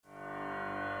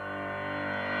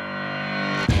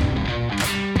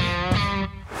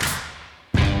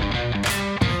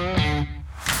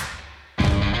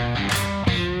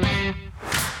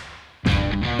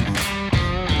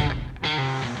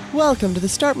Welcome to the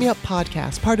Start Me Up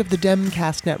podcast, part of the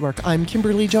Demcast Network. I'm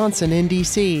Kimberly Johnson in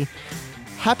D.C.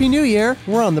 Happy New Year.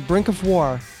 We're on the brink of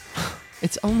war.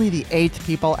 It's only the 8th,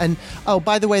 people. And, oh,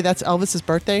 by the way, that's Elvis's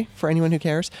birthday, for anyone who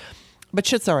cares. But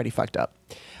shit's already fucked up.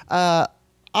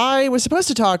 I was supposed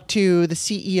to talk to the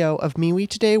CEO of MeWe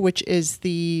today, which is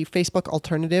the Facebook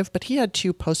alternative, but he had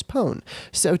to postpone.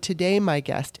 So today my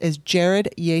guest is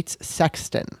Jared Yates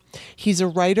Sexton. He's a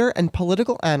writer and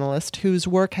political analyst whose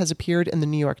work has appeared in the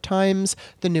New York Times,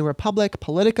 The New Republic,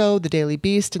 Politico, The Daily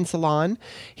Beast, and Salon.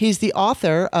 He's the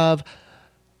author of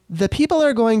The People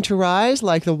Are Going to Rise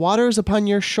Like the Waters Upon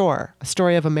Your Shore, a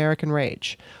story of American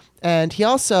rage. And he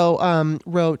also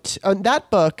wrote, that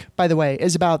book, by the way,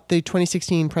 is about the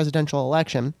 2016 presidential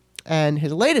election. And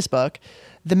his latest book,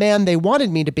 The Man They Wanted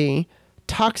Me to Be,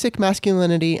 Toxic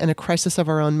Masculinity and a Crisis of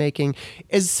Our Own Making,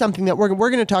 is something that we're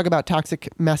going to talk about toxic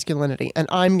masculinity. And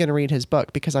I'm going to read his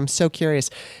book because I'm so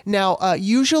curious. Now,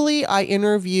 usually I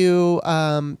interview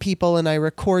people and I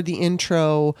record the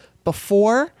intro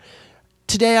before.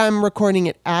 Today I'm recording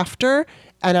it after.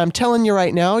 And I'm telling you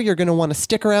right now, you're going to want to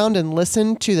stick around and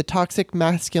listen to the toxic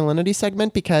masculinity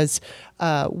segment because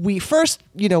we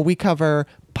cover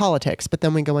politics, but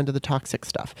then we go into the toxic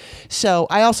stuff. So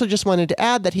I also just wanted to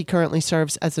add that he currently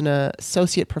serves as an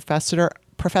associate professor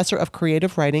of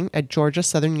creative writing at Georgia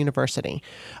Southern University.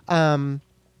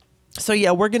 So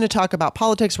yeah, we're going to talk about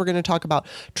politics. We're going to talk about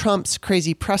Trump's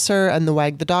crazy presser and the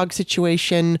wag the dog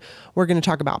situation. We're going to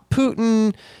talk about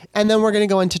Putin. And then we're going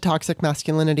to go into toxic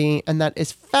masculinity. And that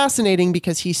is fascinating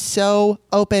because he's so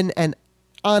open and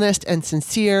honest and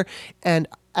sincere. And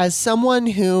as someone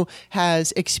who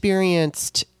has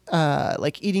experienced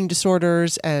like eating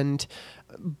disorders and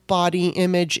body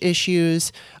image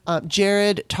issues,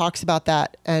 Jared talks about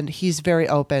that and he's very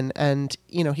open and,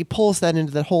 you know, he pulls that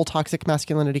into the whole toxic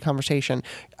masculinity conversation.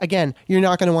 Again, you're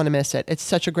not going to want to miss it. It's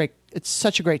such a great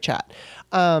chat.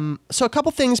 So a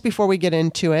couple things before we get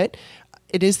into it.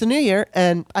 It is the new year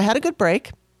and I had a good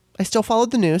break. I still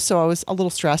followed the news, so I was a little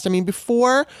stressed. I mean,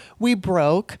 before we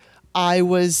broke, I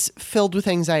was filled with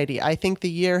anxiety. I think the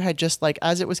year had just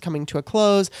as it was coming to a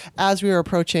close, as we were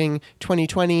approaching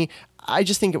 2020, I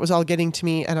just think it was all getting to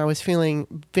me and I was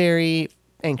feeling very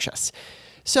anxious.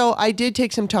 So I did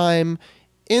take some time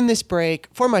in this break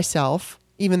for myself,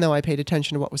 even though I paid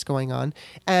attention to what was going on.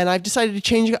 And I've decided to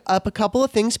change up a couple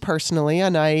of things personally.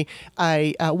 And I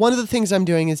one of the things I'm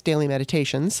doing is daily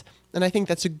meditations. And I think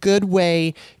that's a good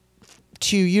way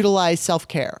to utilize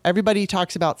self-care. Everybody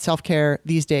talks about self-care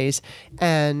these days,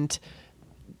 and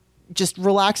just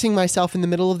relaxing myself in the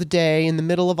middle of the day, in the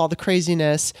middle of all the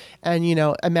craziness, and, you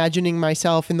know, imagining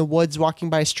myself in the woods walking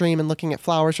by a stream and looking at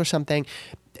flowers or something.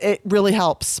 It really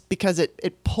helps because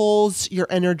it pulls your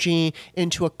energy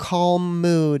into a calm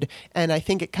mood. And I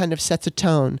think it kind of sets a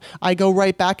tone. I go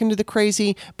right back into the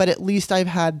crazy, but at least I've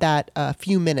had that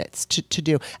few minutes to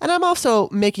do. And I'm also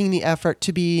making the effort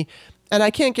to be, and I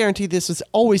can't guarantee this is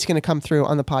always going to come through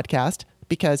on the podcast,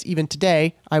 because even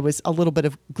today I was a little bit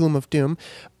of gloom of doom,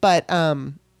 but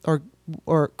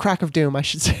or crack of doom, I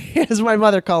should say, as my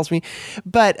mother calls me.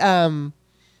 But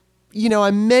you know,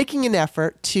 I'm making an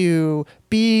effort to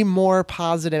be more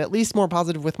positive, at least more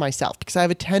positive with myself, because I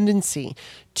have a tendency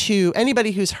to,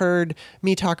 anybody who's heard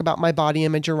me talk about my body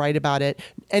image or write about it,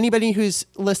 anybody who's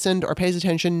listened or pays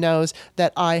attention knows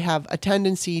that I have a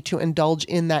tendency to indulge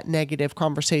in that negative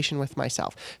conversation with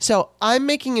myself. So I'm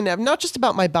making an effort, not just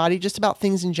about my body, just about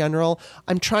things in general.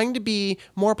 I'm trying to be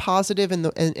more positive in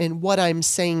what I'm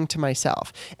saying to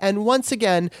myself. And once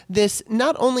again, this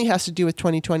not only has to do with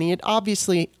 2020, it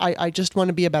obviously, I just want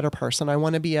to be a better person. I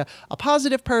want to be a positive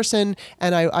person,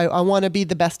 and I want to be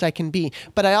the best I can be.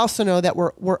 But I also know that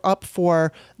we're up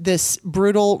for this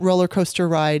brutal roller coaster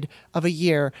ride of a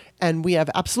year, and we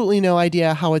have absolutely no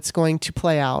idea how it's going to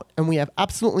play out, and we have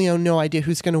absolutely no idea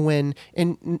who's going to win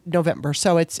in November.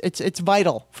 So it's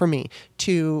vital for me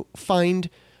to find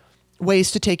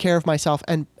ways to take care of myself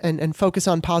and focus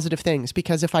on positive things,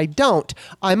 because if I don't,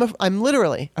 I'm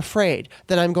literally afraid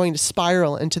that I'm going to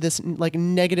spiral into this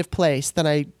negative place that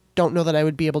I don't know that I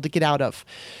would be able to get out of.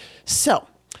 So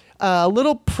a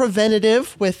little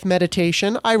preventative with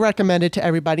meditation. I recommend it to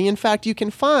everybody. In fact, you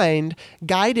can find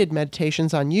guided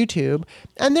meditations on YouTube,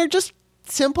 and they're just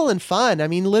simple and fun. I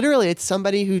mean, literally, it's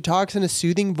somebody who talks in a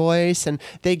soothing voice, and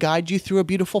they guide you through a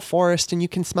beautiful forest, and you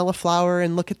can smell a flower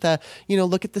and look at the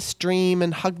stream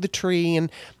and hug the tree.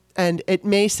 And it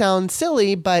may sound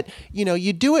silly, but, you know,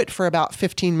 you do it for about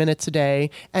 15 minutes a day,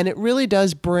 and it really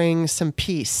does bring some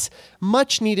peace,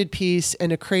 much needed peace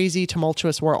in a crazy,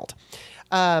 tumultuous world.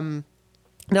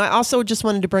 Now, I also just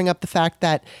wanted to bring up the fact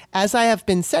that, as I have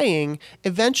been saying,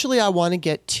 eventually I want to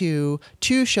get to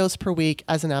 2 shows per week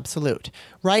as an absolute.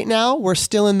 Right now, we're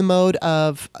still in the mode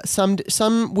of some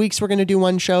weeks we're going to do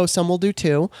 1 show, some we'll do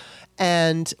 2.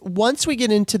 And once we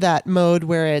get into that mode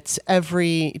where it's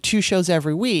 2 shows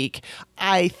every week,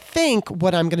 I think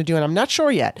what I'm going to do, and I'm not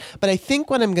sure yet, but I think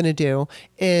what I'm going to do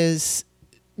is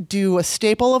do a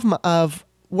staple of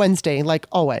Wednesday, like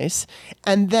always,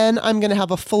 and then I'm going to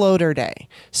have a floater day.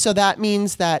 So that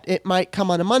means that it might come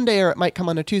on a Monday or it might come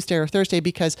on a Tuesday or Thursday,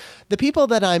 because the people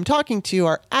that I'm talking to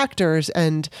are actors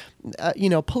and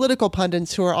political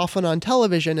pundits who are often on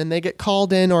television, and they get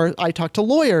called in, or I talk to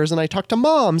lawyers and I talk to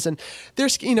moms, and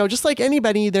there's, just like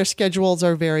anybody, their schedules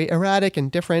are very erratic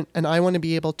and different. And I want to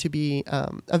be able to be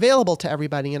available to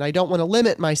everybody. And I don't want to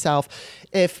limit myself.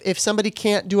 If somebody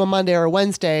can't do a Monday or a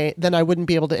Wednesday, then I wouldn't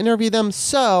be able to interview them.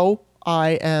 So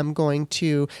I am going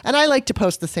to, and I like to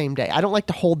post the same day. I don't like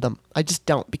to hold them. I just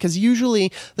don't, because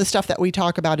usually the stuff that we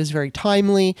talk about is very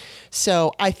timely.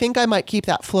 So I think I might keep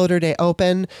that floater day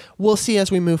open. We'll see as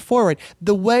we move forward.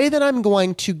 The way that I'm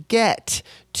going to get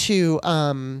to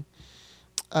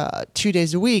 2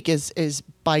 days a week is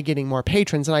by getting more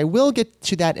patrons. And I will get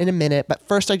to that in a minute. But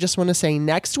first, I just want to say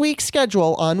next week's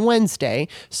schedule on Wednesday.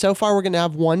 So far, we're going to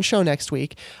have 1 show next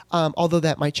week, although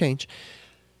that might change.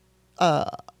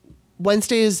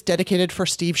 Wednesday is dedicated for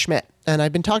Steve Schmidt. And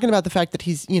I've been talking about the fact that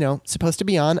he's, supposed to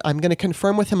be on. I'm going to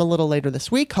confirm with him a little later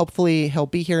this week. Hopefully he'll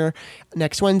be here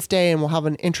next Wednesday and we'll have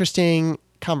an interesting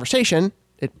conversation.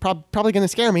 It's probably going to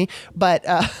scare me, but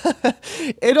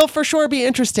it'll for sure be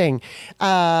interesting.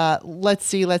 Let's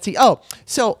see. Oh,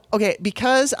 so, okay,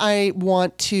 because I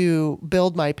want to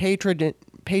build my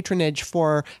patronage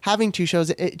for having 2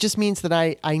 shows, it just means that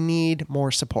I need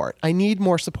more support. I need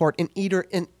more support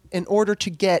in order to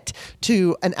get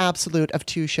to an absolute of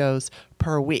 2 shows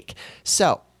per week.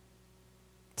 So,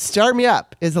 Start Me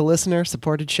Up is a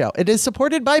listener-supported show. It is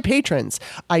supported by patrons.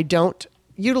 I don't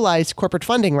utilize corporate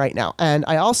funding right now, and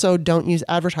I also don't use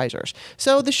advertisers.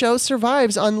 So the show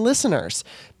survives on listeners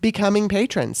becoming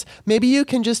patrons. Maybe you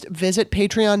can just visit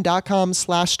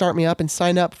patreon.com/startmeup and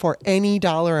sign up for any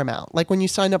dollar amount. Like when you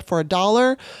sign up for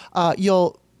 $1,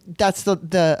 that's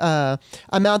the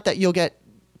amount that you'll get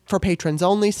for patrons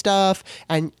only stuff,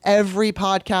 and every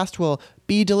podcast will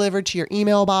be delivered to your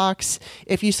email box.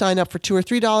 If you sign up for $2 or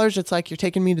 $3, it's like you're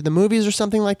taking me to the movies or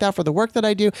something like that for the work that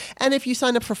I do. And if you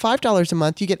sign up for $5 a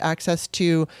month, you get access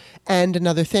to And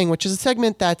Another Thing, which is a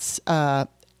segment that's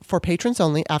for patrons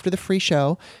only after the free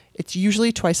show. It's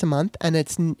usually twice a month, and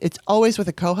it's always with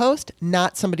a co-host,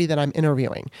 not somebody that I'm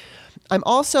interviewing. I'm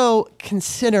also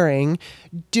considering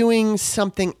doing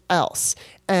something else.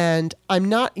 And I'm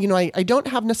not, I don't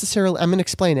have necessarily, I'm going to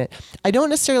explain it. I don't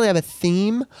necessarily have a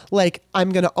theme, like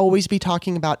I'm going to always be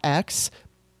talking about X,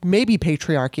 maybe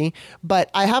patriarchy, but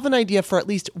I have an idea for at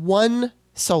least 1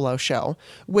 solo show,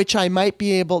 which I might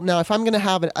be able, now if I'm going to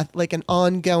have an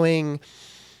ongoing,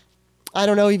 I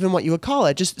don't know even what you would call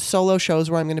it, just solo shows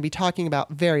where I'm going to be talking about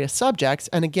various subjects.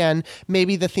 And again,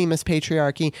 maybe the theme is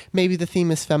patriarchy, maybe the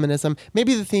theme is feminism,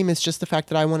 maybe the theme is just the fact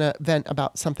that I want to vent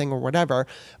about something or whatever.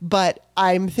 But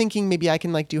I'm thinking maybe I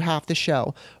can do half the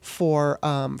show for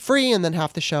free and then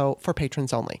half the show for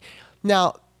patrons only.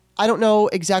 Now, I don't know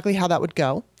exactly how that would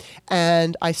go.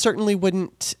 And I certainly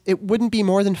it wouldn't be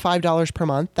more than $5 per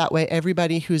month. That way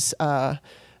everybody who's doing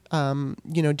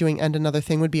And Another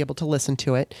Thing would be able to listen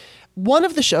to it. One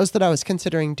of the shows that I was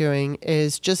considering doing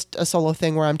is just a solo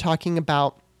thing where I'm talking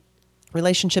about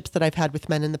relationships that I've had with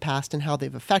men in the past and how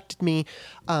they've affected me.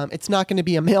 It's not going to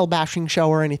be a male bashing show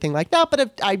or anything like that,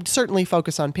 but I'd certainly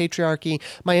focus on patriarchy,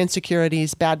 my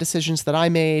insecurities, bad decisions that I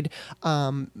made,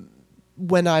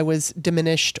 when I was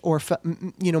diminished or,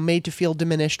 made to feel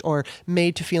diminished or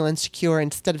made to feel insecure.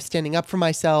 Instead of standing up for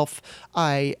myself,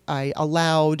 I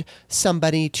allowed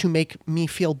somebody to make me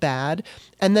feel bad.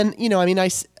 And then,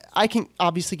 I can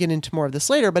obviously get into more of this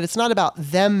later, but it's not about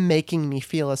them making me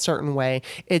feel a certain way.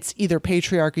 It's either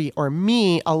patriarchy or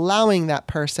me allowing that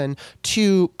person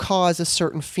to cause a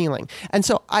certain feeling. And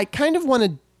so I kind of want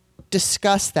to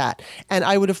discuss that. And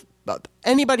I would have,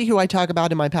 anybody who I talk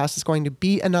about in my past is going to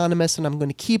be anonymous, and I'm going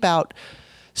to keep out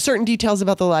certain details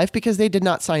about the life because they did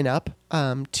not sign up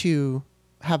to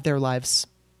have their lives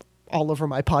all over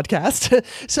my podcast.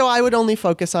 So I would only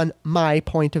focus on my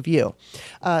point of view.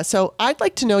 So I'd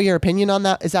like to know your opinion on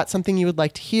that. Is that something you would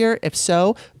like to hear? If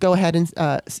so, go ahead and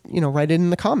write it in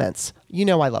the comments. I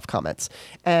love comments.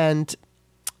 And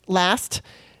last,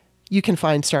 You can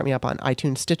find Start Me Up on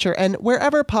iTunes, Stitcher, and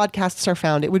wherever podcasts are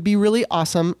found. It would be really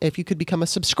awesome if you could become a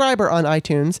subscriber on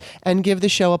iTunes and give the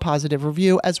show a positive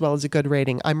review as well as a good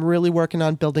rating. I'm really working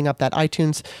on building up that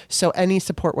iTunes, so any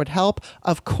support would help.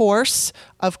 Of course,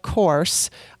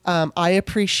 I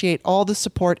appreciate all the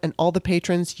support and all the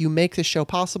patrons. You make the show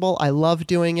possible. I love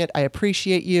doing it. I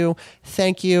appreciate you.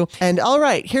 Thank you. And all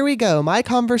right, here we go. My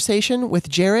conversation with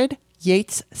Jared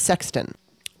Yates Sexton.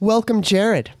 Welcome,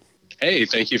 Jared. Hey,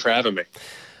 thank you for having me.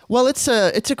 Well, it's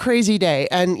a crazy day.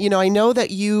 And, I know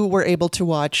that you were able to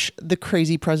watch the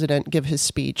crazy president give his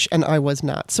speech, and I was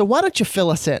not. So why don't you fill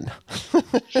us in?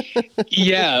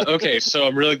 Yeah, okay. So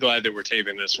I'm really glad that we're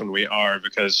taping this when we are,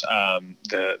 because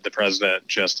the president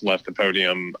just left the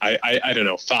podium, I don't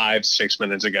know, 5-6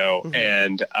 minutes ago. Mm-hmm.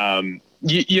 And,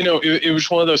 it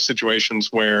was one of those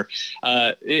situations where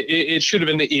it should have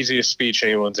been the easiest speech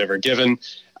anyone's ever given.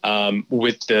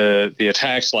 With the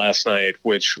attacks last night,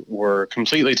 which were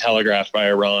completely telegraphed by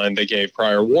Iran. They gave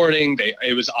prior warning.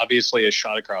 It was obviously a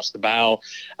shot across the bow.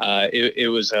 It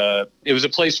was a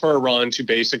place for Iran to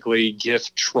basically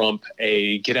gift Trump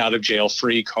a get out of jail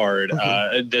free card,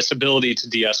 mm-hmm. This ability to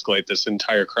de-escalate this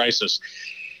entire crisis.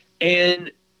 And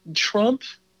Trump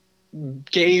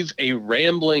gave a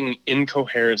rambling,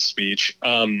 incoherent speech.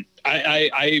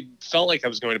 I felt like I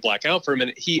was going to black out for a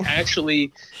minute. He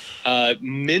actually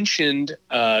mentioned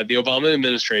the Obama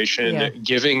administration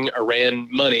giving Iran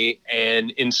money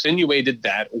and insinuated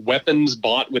that weapons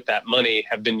bought with that money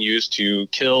have been used to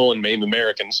kill and maim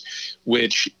Americans,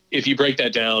 which, if you break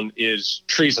that down, is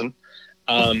treason.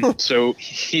 So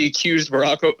he accused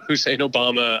Barack Hussein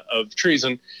Obama of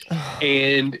treason,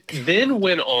 and then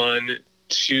went on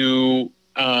to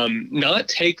not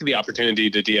take the opportunity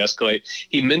to de-escalate.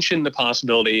 He mentioned the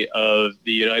possibility of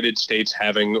the United States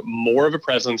having more of a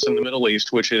presence in the Middle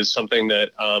East, which is something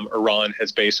that Iran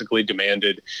has basically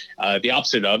demanded the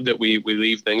opposite of, that we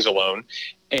leave things alone.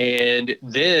 And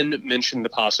then mentioned the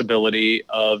possibility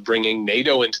of bringing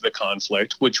NATO into the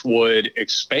conflict, which would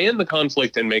expand the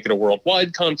conflict and make it a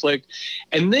worldwide conflict.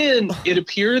 And then it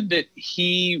appeared that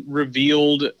he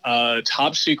revealed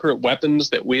top secret weapons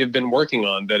that we have been working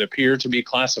on that appear to be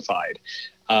classified.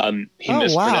 He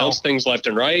mispronounced things left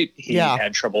and right. He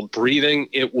had trouble breathing.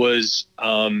 It was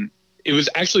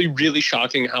actually really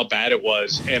shocking how bad it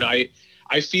was. And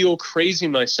I feel crazy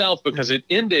myself because it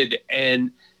ended,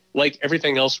 and like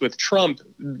everything else with Trump,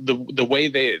 the way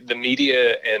the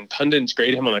media and pundits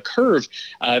grade him on a curve,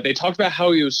 they talked about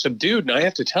how he was subdued. And I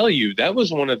have to tell you, that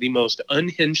was one of the most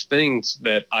unhinged things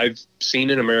that I've seen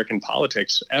in American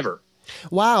politics ever.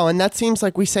 Wow. And that seems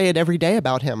like we say it every day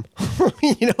about him.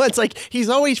 It's like he's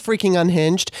always freaking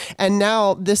unhinged. And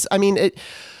now this, I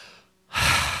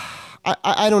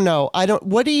don't know.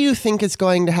 What do you think is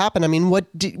going to happen? I mean, what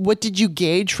did you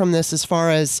gauge from this as far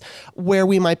as where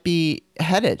we might be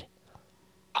headed?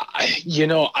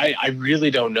 I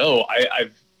really don't know.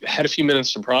 I've had a few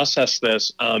minutes to process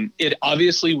this. It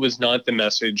obviously was not the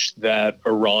message that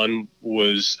Iran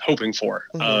was hoping for.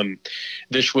 Mm-hmm.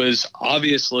 This was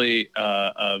obviously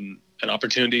an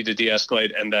opportunity to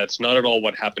de-escalate, and that's not at all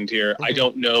what happened here. Mm-hmm. I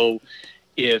don't know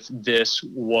if this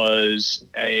was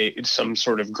some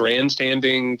sort of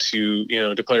grandstanding to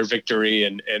declare victory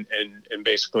and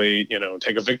basically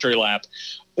take a victory lap,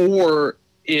 or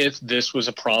if this was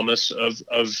a promise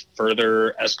of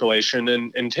further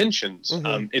escalation and tensions.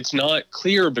 Mm-hmm. It's not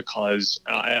clear because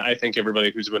I think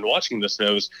everybody who's been watching this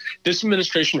knows this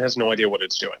administration has no idea what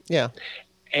it's doing. Yeah.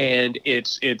 And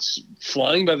it's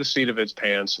flying by the seat of its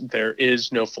pants. There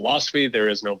is no philosophy. There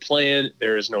is no plan.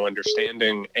 There is no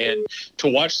understanding. And to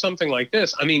watch something like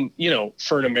this,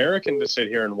 for an American to sit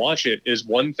here and watch it is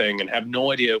one thing and have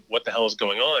no idea what the hell is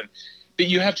going on. But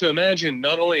you have to imagine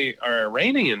not only are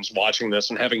Iranians watching this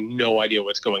and having no idea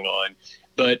what's going on,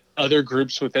 but other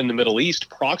groups within the Middle East,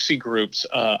 proxy groups,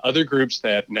 other groups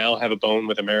that now have a bone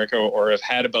with America or have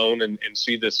had a bone and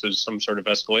see this as some sort of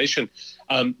escalation,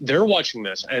 they're watching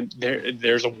this. And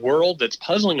there's a world that's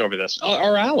puzzling over this.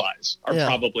 Our allies are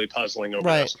probably puzzling over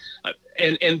this.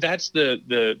 And that's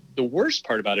the worst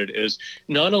part about it is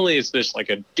not only is this like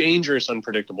a dangerous,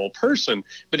 unpredictable person,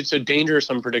 but it's a dangerous,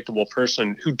 unpredictable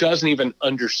person who doesn't even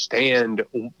understand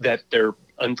that they're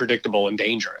unpredictable and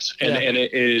dangerous. And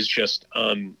it is just,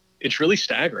 it's really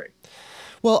staggering.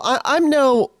 Well, I'm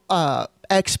no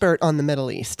expert on the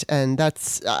Middle East, and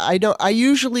I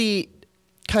usually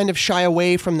kind of shy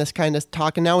away from this kind of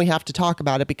talk, and now we have to talk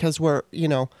about it because we're,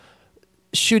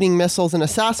 shooting missiles and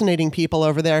assassinating people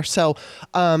over there. So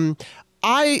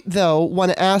I, though,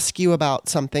 want to ask you about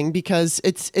something because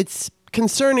it's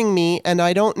concerning me, and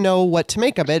I don't know what to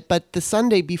make of it. But the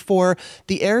Sunday before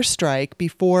the airstrike,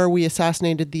 before we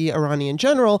assassinated the Iranian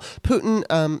general,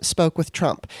 Putin spoke with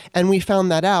Trump. And we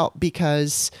found that out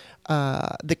because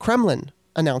the Kremlin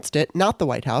announced it, not the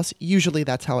White House. Usually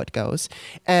that's how it goes.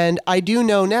 And I do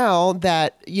know now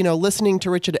that, listening to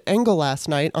Richard Engel last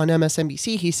night on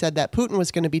MSNBC, he said that Putin was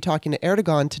going to be talking to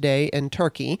Erdogan today in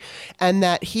Turkey, and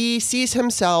that he sees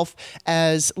himself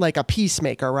as like a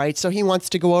peacemaker, right? So he wants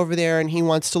to go over there and he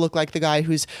wants to look like the guy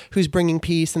who's bringing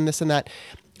peace and this and that.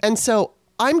 And so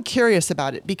I'm curious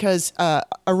about it because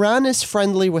Iran is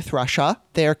friendly with Russia.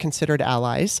 They are considered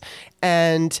allies.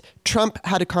 And Trump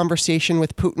had a conversation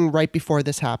with Putin right before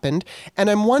this happened.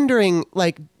 And I'm wondering,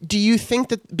 do you think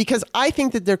that, because I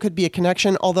think that there could be a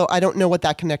connection, although I don't know what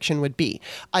that connection would be.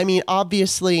 I mean,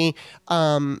 obviously,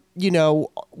 when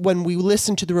we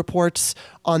listen to the reports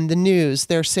on the news,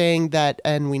 they're saying that,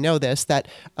 and we know this, that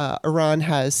Iran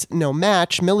has no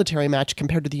military match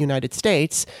compared to the United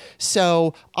States.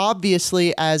 So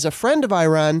obviously, as a friend of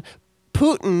Iran,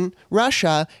 Putin,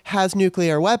 Russia, has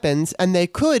nuclear weapons, and they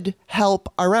could help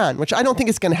Iran, which I don't think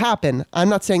is going to happen. I'm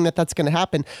not saying that that's going to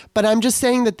happen, but I'm just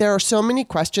saying that there are so many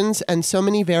questions and so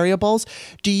many variables.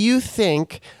 Do you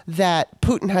think that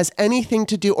Putin has anything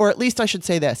to do, or at least I should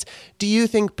say this, do you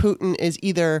think Putin is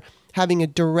either having a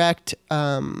direct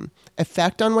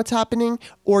effect on what's happening,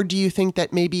 or do you think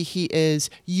that maybe he is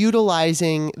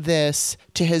utilizing this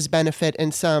to his benefit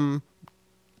in some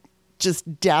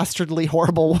just dastardly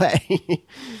horrible way?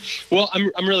 Well,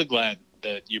 I'm really glad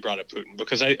that you brought up Putin,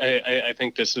 because I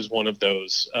think this is one of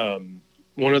those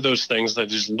things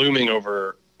that is looming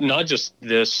over not just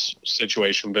this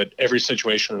situation, but every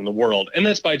situation in the world, and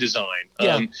that's by design.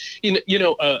 Yeah.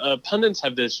 Pundits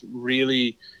have this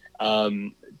really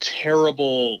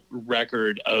terrible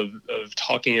record of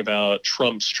talking about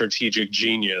Trump's strategic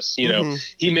genius.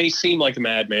 He may seem like a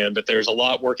madman, but there's a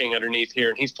lot working underneath here,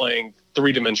 and he's playing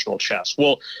three-dimensional chess.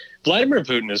 Well, Vladimir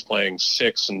Putin is playing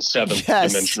 6th and 7th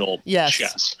dimensional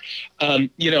chess. I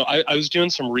was doing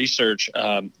some research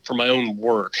for my own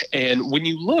work, and when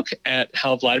you look at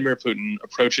how Vladimir Putin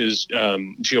approaches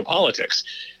geopolitics,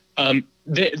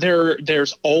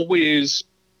 there's always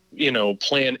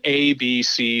plan A, B,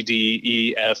 C, D,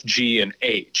 E, F, G, and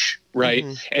H, right?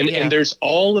 Mm-hmm. And there's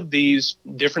all of these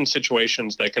different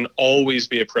situations that can always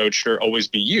be approached or always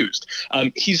be used.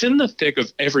 He's in the thick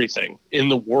of everything in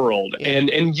the world,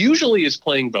 and usually is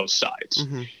playing both sides.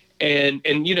 Mm-hmm.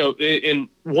 And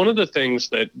one of the things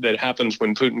that happens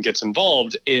when Putin gets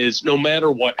involved is no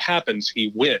matter what happens,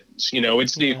 he wins.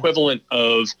 It's the equivalent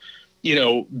of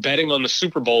betting on the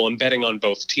Super Bowl and betting on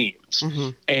both teams. Mm-hmm.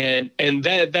 And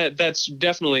that's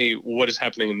definitely what is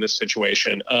happening in this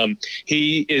situation.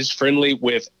 He is friendly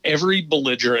with every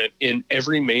belligerent in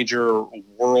every major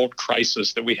world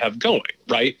crisis that we have going,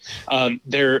 right?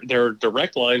 There are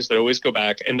direct lines that always go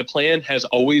back, and the plan has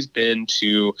always been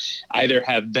to either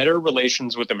have better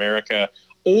relations with America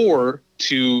or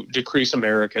to decrease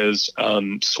America's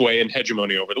sway and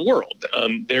hegemony over the world.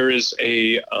 There is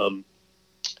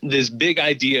this big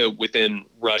idea within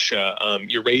Russia,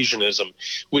 Eurasianism,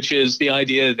 which is the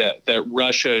idea that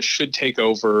Russia should take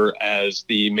over as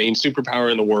the main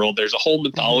superpower in the world. There's a whole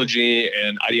mythology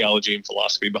and ideology and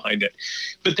philosophy behind it.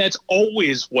 But that's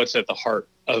always what's at the heart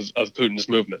of Putin's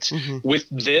movements. Mm-hmm. With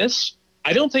this,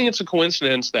 I don't think it's a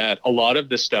coincidence that a lot of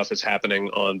this stuff is happening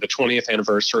on the 20th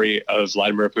anniversary of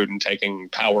Vladimir Putin taking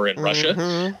power in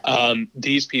Russia.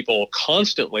 These people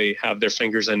constantly have their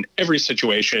fingers in every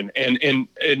situation, and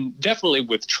definitely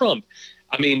with Trump.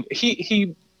 I mean,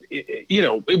 he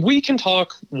we can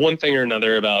talk one thing or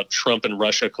another about Trump and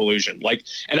Russia collusion.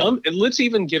 And let's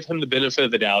even give him the benefit of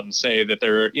the doubt and say that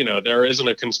there isn't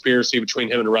a conspiracy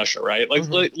between him and Russia, right?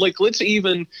 Let's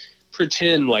even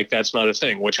pretend like that's not a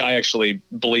thing, which I actually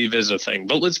believe is a thing,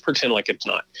 but let's pretend like it's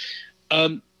not.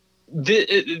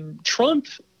 Trump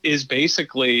is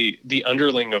basically the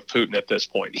underling of Putin at this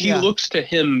point. He looks to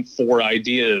him for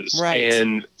ideas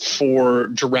and for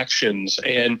directions,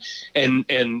 and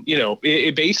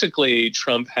basically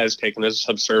Trump has taken a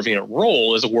subservient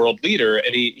role as a world leader,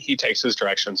 and he takes his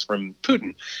directions from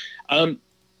Putin.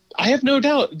 I have no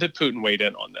doubt that Putin weighed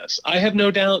in on this. I have no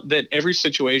doubt that every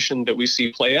situation that we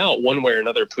see play out, one way or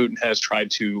another, Putin has tried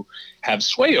to have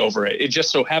sway over it. It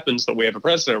just so happens that we have a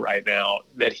president right now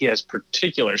that he has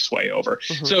particular sway over.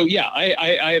 Mm-hmm. So,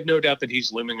 I have no doubt that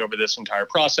he's looming over this entire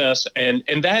process. And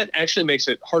that actually makes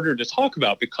it harder to talk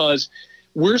about, because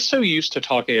we're so used to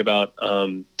talking about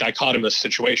dichotomous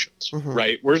situations,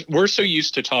 right? We're so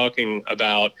used to talking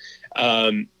about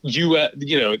the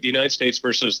United States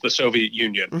versus the Soviet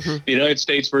Union, the United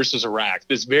States versus Iraq,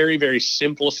 this very, very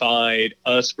simplified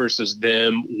us versus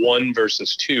them, one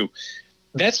versus two.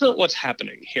 That's not what's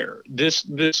happening here. This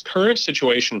current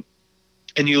situation,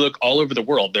 and you look all over the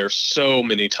world, there's so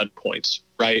many touch points,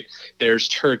 right? There's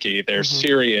Turkey, there's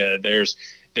Syria, there's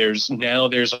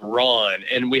Iran,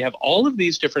 and we have all of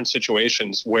these different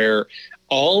situations where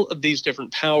all of these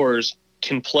different powers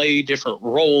can play different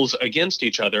roles against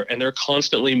each other, and they're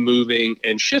constantly moving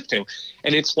and shifting.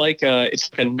 And it's like a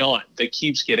knot that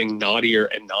keeps getting knottier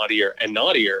and knottier and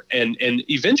knottier, and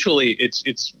eventually it's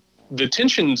the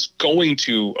tension's going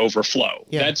to overflow.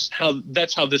 Yeah. That's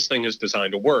how this thing is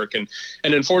designed to work. And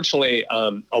unfortunately,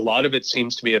 a lot of it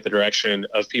seems to be at the direction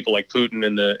of people like Putin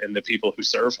and the people who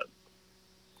serve him.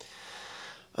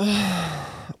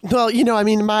 Well,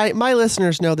 my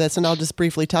listeners know this, and I'll just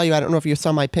briefly tell you, I don't know if you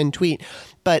saw my pinned tweet,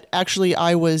 but actually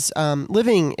I was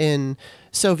living in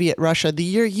Soviet Russia the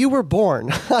year you were born.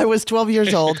 I was 12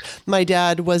 years old. My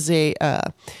dad was a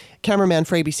cameraman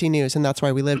for ABC News, and that's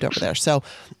why we lived over there. So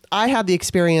I had the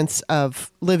experience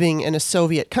of living in a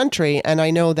Soviet country, and I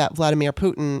know that Vladimir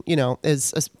Putin,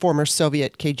 is a former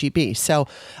Soviet KGB. So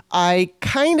I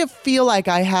kind of feel like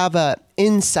I have a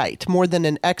insight, more than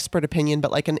an expert opinion,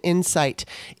 but like an insight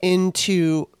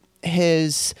into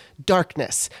his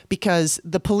darkness, because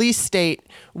the police state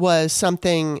was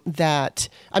something that,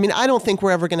 I don't think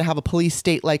we're ever going to have a police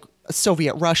state like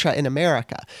Soviet Russia in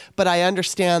America, but I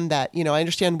understand that, I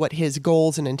understand what his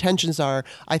goals and intentions are.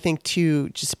 I think to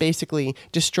just basically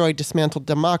destroy, dismantle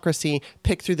democracy,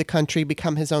 pick through the country,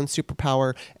 become his own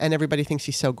superpower, and everybody thinks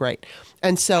he's so great.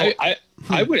 And so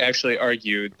I would actually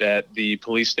argue that the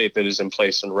police state that is in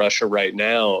place in Russia right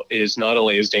now is not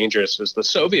only as dangerous as the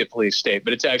Soviet police state,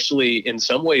 but it's actually in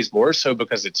some ways more so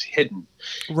because it's hidden.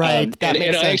 Right. And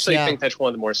I actually think that's one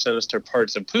of the more sinister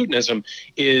parts of Putinism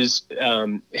is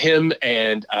him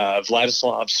and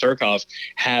Vladislav Surkov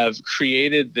have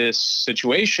created this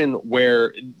situation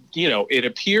where, it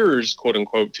appears, quote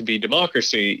unquote, to be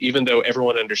democracy, even though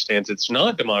everyone understands it's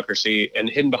not democracy, and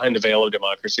hidden behind the veil of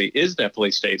democracy is that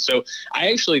police state. So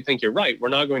I actually think you're right. We're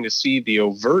not going to see the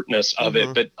overtness of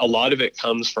it, but a lot of it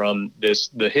comes from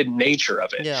the hidden nature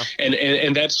of it. Yeah.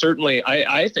 And that's certainly,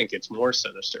 I think it's more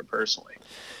sinister personally.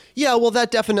 Yeah, well,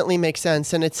 that definitely makes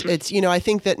sense. And it's I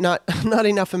think that not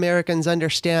enough Americans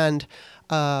understand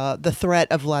the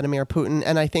threat of Vladimir Putin.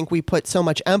 And I think we put so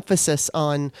much emphasis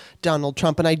on Donald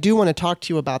Trump. And I do want to talk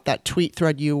to you about that tweet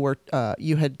thread you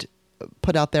had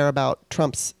put out there about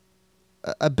Trump's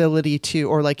ability to,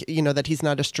 or that he's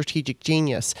not a strategic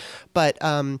genius. But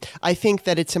I think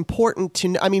that it's important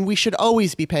to, we should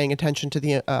always be paying attention to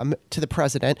the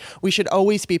president. We should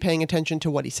always be paying attention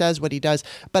to what he says, what he does.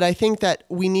 But I think that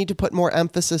we need to put more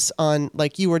emphasis on,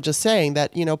 like you were just saying,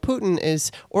 that, Putin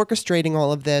is orchestrating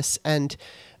all of this. And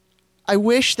I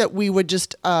wish that we would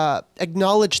just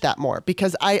acknowledge that more,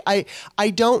 because I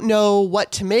don't know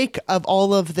what to make of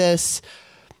all of this,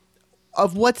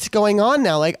 of what's going on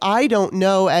now. Like, I don't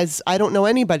know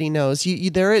anybody knows.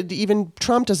 Even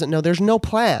Trump doesn't know. There's no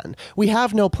plan. We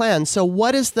have no plan. So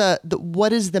what is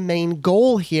the main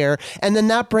goal here? And then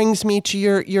that brings me to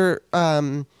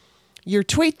your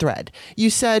tweet thread. You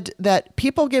said that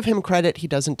people give him credit he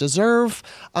doesn't deserve.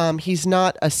 He's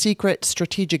not a secret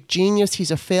strategic genius. He's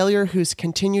a failure who's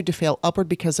continued to fail upward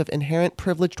because of inherent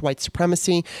privileged white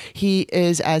supremacy. He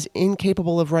is as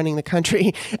incapable of running the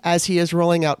country as he is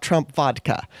rolling out Trump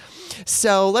vodka.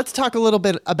 So let's talk a little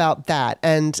bit about that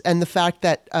and the fact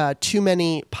that too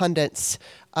many pundits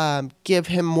give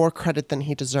him more credit than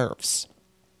he deserves.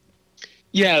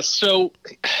 Yeah, so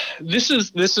this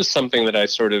is something that I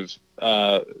sort of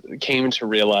came to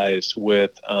realize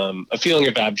with a feeling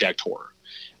of abject horror.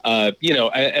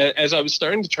 As I was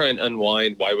starting to try and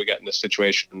unwind why we got in this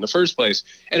situation in the first place,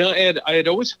 and I had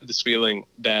always had this feeling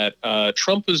that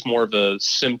Trump was more of a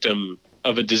symptom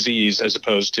of a disease as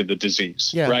opposed to the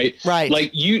disease, right? Right.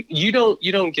 Like you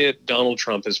don't get Donald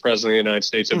Trump as president of the United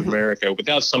States of America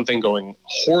without something going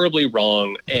horribly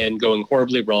wrong and going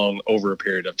horribly wrong over a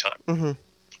period of time.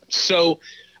 So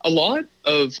a lot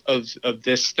of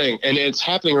this thing, and it's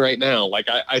happening right now. Like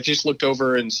I just looked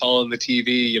over and saw on the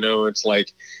TV, it's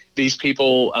like these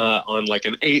people on like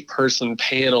an 8-person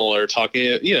panel are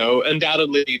talking,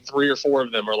 undoubtedly 3 or 4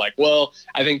 of them are like, well,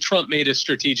 I think Trump made a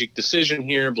strategic decision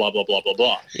here, blah, blah, blah, blah,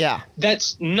 blah. Yeah.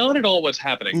 That's not at all what's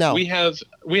happening. No. We have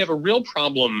a real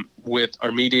problem with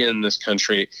our media in this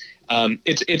country.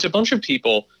 It's a bunch of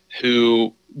people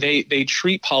who they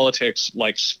treat politics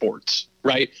like sports.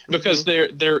 right? Because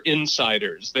they're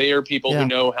insiders. They are people who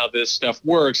know how this stuff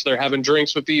works. They're having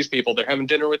drinks with these people. They're having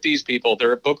dinner with these people.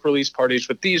 They're at book release parties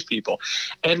with these people.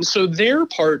 And so they're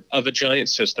part of a giant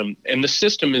system, and the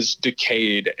system is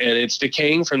decayed, and it's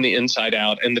decaying from the inside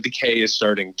out, and the decay is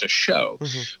starting to show.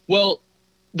 Well,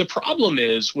 the problem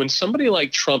is when somebody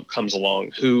like Trump comes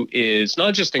along, who is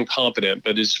not just incompetent,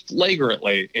 but is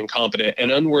flagrantly incompetent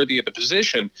and unworthy of the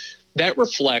position, that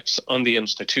reflects on the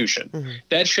institution.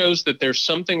 That shows that there's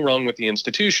something wrong with the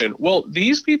institution. Well,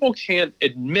 these people can't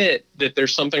admit that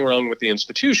there's something wrong with the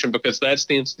institution because that's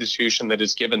the institution that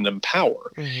has given them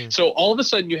power. So all of a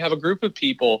sudden you have a group of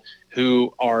people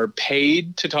who are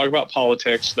paid to talk about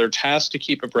politics. They're tasked to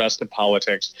keep abreast of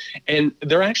politics, and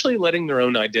they're actually letting their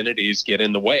own identities get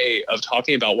in the way of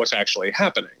talking about what's actually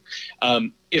happening.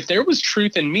 If there was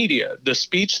truth in media, the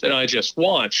speech that I just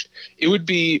watched, it would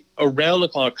be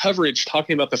around-the-clock coverage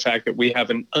talking about the fact that we have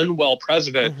an unwell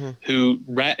president who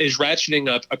is ratcheting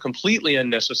up a completely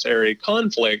unnecessary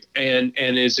conflict and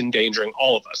is endangering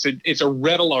all of us. It's a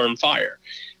red alarm fire.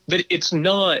 But it's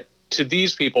not, to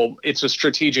these people, it's a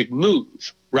strategic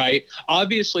move, right?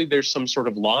 Obviously, there's some sort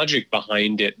of logic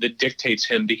behind it that dictates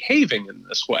him behaving in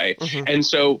this way. And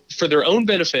so for their own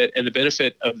benefit and the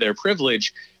benefit of their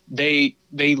privilege, they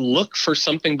look for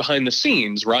something behind the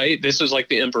scenes, right? This is like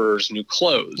the emperor's new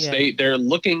clothes. They're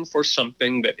looking for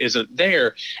something that isn't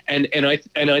there. And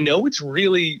I know it's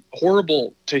really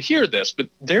horrible to hear this, but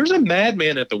there's a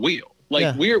madman at the wheel.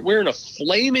 Like we're in a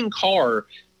flaming car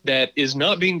that is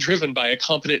not being driven by a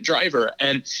competent driver.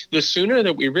 And the sooner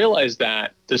that we realize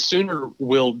that, the sooner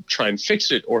we'll try and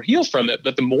fix it or heal from it.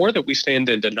 But the more that we stand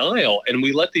in denial and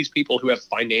we let these people who have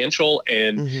financial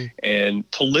and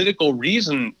political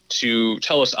reason to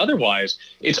tell us otherwise,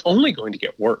 it's only going to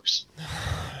get worse.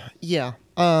 Yeah.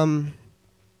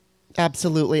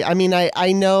 Absolutely. I mean,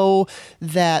 I know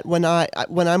that when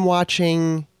I'm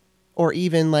watching or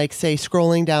even like, say,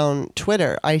 scrolling down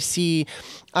Twitter,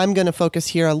 I'm going to focus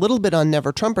here a little bit on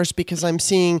Never Trumpers because I'm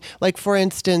seeing, like, for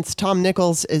instance, Tom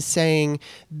Nichols is saying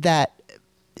that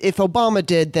if Obama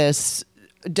did this,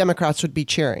 Democrats would be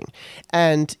cheering.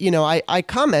 And, you know, I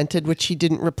commented, which he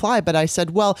didn't reply, but I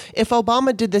said, well, if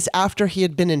Obama did this after he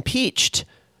had been impeached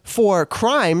for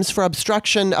crimes, for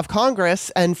obstruction of Congress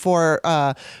and for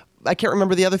I can't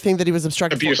remember the other thing that he was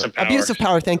obstructed for. Abuse of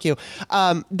power, thank you.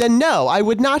 Then no, I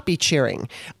would not be cheering.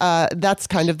 That's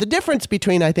kind of the difference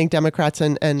between, I think, Democrats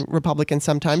and Republicans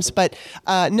sometimes. But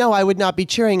no, I would not be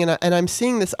cheering. And I'm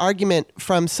seeing this argument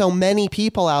from so many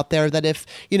people out there that if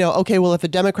a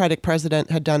Democratic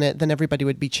president had done it, then everybody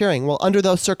would be cheering. Well, under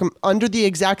the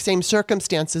exact same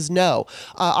circumstances, no.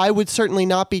 I would certainly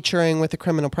not be cheering with a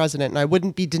criminal president. And I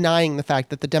wouldn't be denying the fact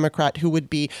that the Democrat who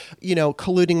would be,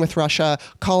 colluding with Russia,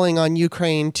 calling on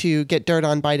Ukraine to get dirt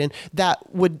on Biden, that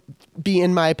would be,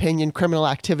 in my opinion, criminal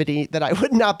activity that I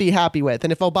would not be happy with.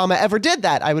 And if Obama ever did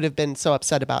that, I would have been so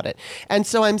upset about it. And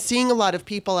so I'm seeing a lot of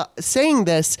people saying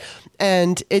this,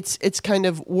 and it's kind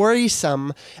of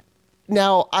worrisome.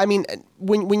 Now, I mean,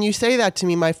 when you say that to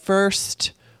me, my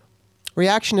first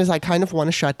reaction is I kind of want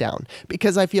to shut down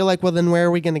because I feel like, well, then where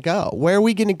are we going to go? Where are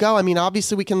we going to go? I mean,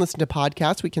 obviously we can listen to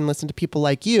podcasts, we can listen to people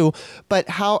like you, but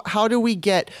how do we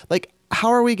get, like, how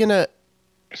are we going to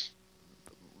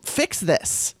fix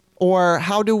this? Or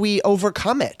how do we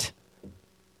overcome it?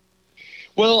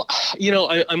 Well,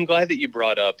 I'm glad that you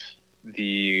brought up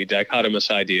the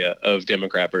dichotomous idea of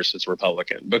Democrat versus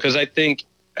Republican, because I think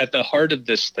at the heart of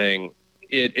this thing,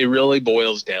 it really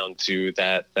boils down to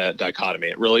that dichotomy.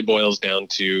 It really boils down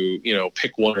to,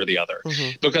 pick one or the other.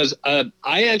 Because I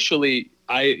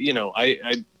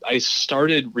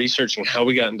started researching how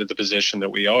we got into the position that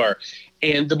we are.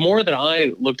 And the more that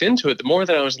I looked into it, the more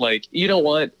that I was like, you know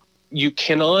what? You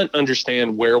cannot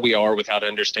understand where we are without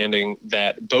understanding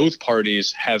that both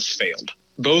parties have failed.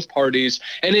 Both parties,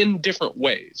 and in different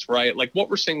ways, right? Like what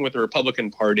we're seeing with the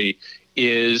Republican Party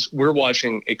is we're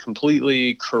watching a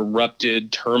completely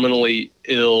corrupted, terminally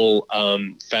ill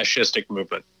fascistic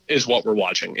movement is what we're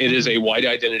watching. It is a white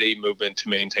identity movement to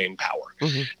maintain power.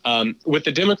 With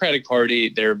the Democratic Party,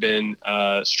 there have been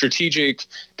strategic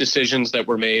decisions that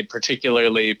were made,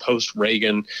 particularly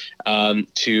post-Reagan,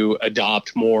 to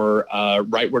adopt more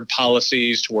rightward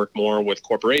policies, to work more with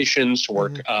corporations, to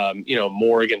work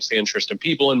more against the interest of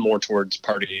people and more towards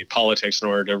party politics in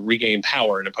order to regain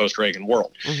power in a post-Reagan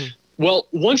world. Well,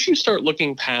 once you start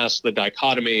looking past the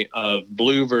dichotomy of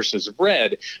blue versus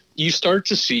red, you start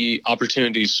to see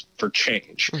opportunities for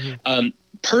change.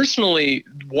 Personally,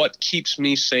 what keeps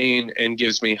me sane and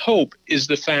gives me hope is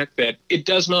the fact that it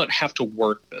does not have to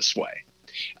work this way.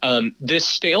 This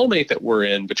stalemate that we're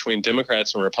in between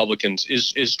Democrats and Republicans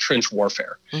is trench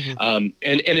warfare. And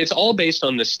it's all based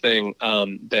on this thing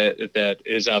that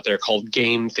is out there called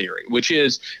game theory, which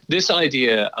is this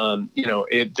idea,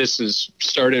 this is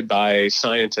started by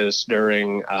scientists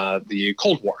during the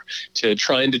Cold War to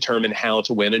try and determine how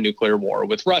to win a nuclear war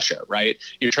with Russia, right?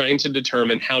 You're trying to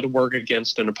determine how to work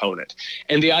against an opponent.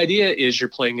 And the idea is you're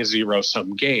playing a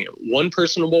zero-sum game. One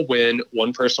person will win,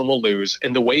 one person will lose.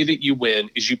 And the way that you win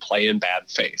is you play in bad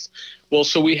faith. Well,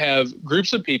 so we have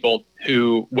groups of people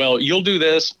who, well, you'll do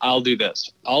this, I'll do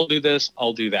this. I'll do this,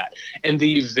 I'll do that. And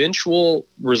the eventual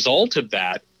result of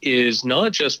that is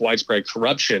not just widespread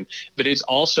corruption, but it's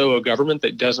also a government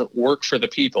that doesn't work for the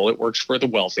people. It works for the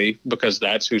wealthy because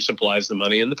that's who supplies the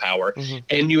money and the power.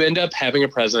 And you end up having a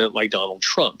president like Donald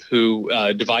Trump who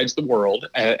divides the world,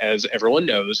 as everyone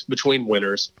knows, between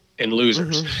winners and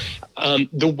losers.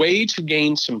 The way to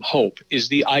gain some hope is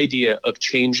the idea of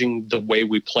changing the way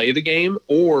we play the game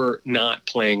or not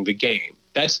playing the game.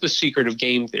 That's the secret of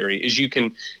game theory, is you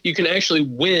can actually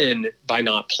win by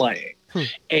not playing.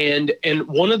 And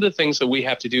one of the things that we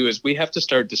have to do is we have to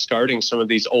start discarding some of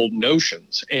these old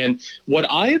notions. And what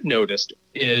I have noticed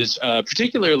is,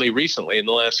 particularly recently in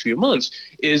the last few months,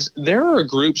 is there are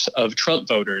groups of Trump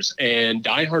voters and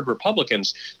diehard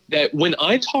Republicans that when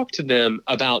I talk to them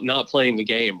about not playing the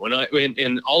game,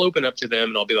 and I'll open up to them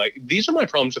and I'll be like, these are my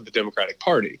problems with the Democratic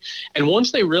Party. And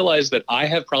once they realize that I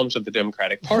have problems with the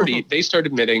Democratic Party, they start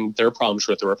admitting their problems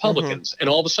with the Republicans. And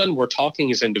all of a sudden we're talking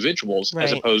as individuals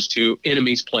as opposed to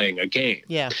enemies playing a game.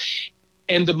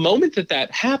 And the moment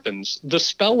that happens, the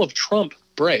spell of Trump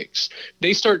breaks.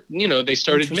 They start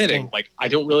admitting, like, I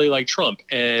don't really like Trump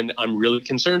and I'm really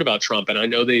concerned about Trump and I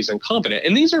know that he's incompetent.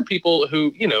 And these are people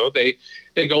who,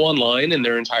 they go online and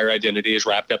their entire identity is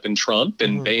wrapped up in Trump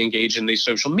and they engage in these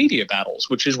social media battles,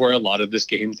 which is where a lot of this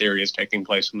game theory is taking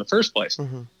place in the first place.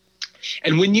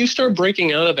 And when you start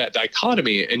breaking out of that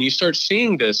dichotomy and you start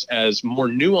seeing this as more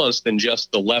nuanced than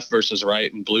just the left versus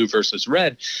right and blue versus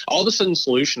red, all of a sudden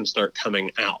solutions start coming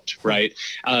out, right?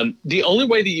 The only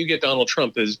way that you get Donald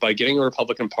Trump is by getting a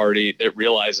Republican Party that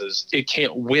realizes it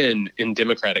can't win in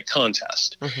Democratic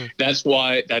contest. That's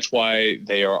why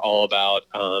they are all about,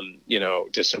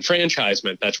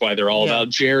 disenfranchisement. That's why they're all about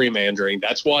gerrymandering.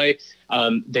 That's why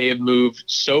they have moved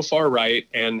so far right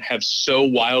and have so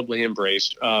wildly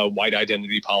embraced white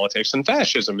identity politics and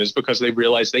fascism, is because they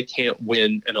realize they can't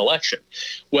win an election.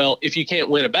 Well, if you can't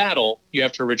win a battle, you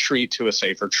have to retreat to a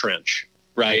safer trench.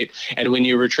 Right. And when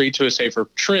you retreat to a safer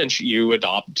trench, you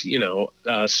adopt,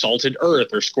 salted earth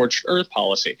or scorched earth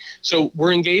policy. So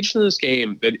we're engaged in this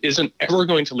game that isn't ever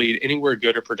going to lead anywhere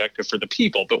good or productive for the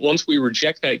people. But once we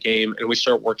reject that game and we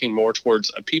start working more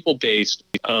towards a people-based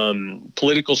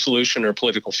political solution or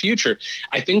political future,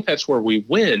 I think that's where we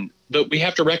win. But we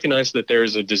have to recognize that there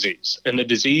is a disease, and the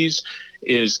disease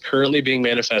is currently being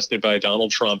manifested by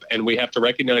Donald Trump. And we have to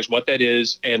recognize what that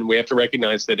is. And we have to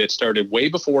recognize that it started way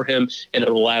before him and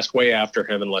it will last way after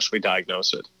him unless we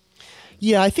diagnose it.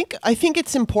 Yeah, I think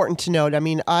it's important to note. I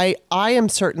mean, I am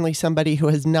certainly somebody who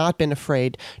has not been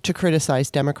afraid to criticize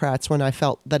Democrats when I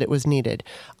felt that it was needed.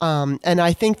 And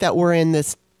I think that we're in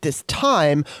this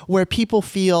time where people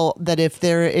feel that if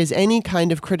there is any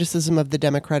kind of criticism of the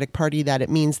Democratic Party, that it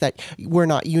means that we're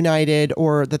not united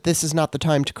or that this is not the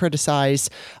time to criticize.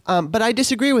 But I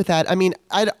disagree with that. I mean,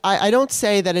 I don't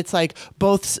say that it's like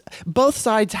both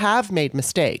sides have made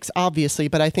mistakes, obviously,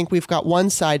 but I think we've got one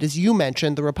side, as you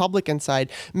mentioned, the Republican side,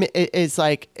 is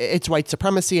like, it's white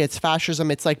supremacy, it's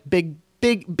fascism, it's like big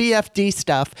BFD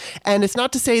stuff. And it's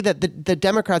not to say that the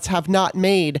Democrats have not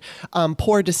made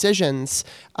poor decisions,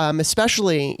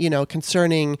 especially,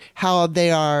 concerning how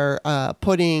they are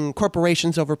putting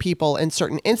corporations over people in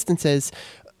certain instances.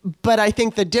 But I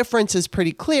think the difference is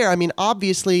pretty clear. I mean,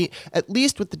 obviously, at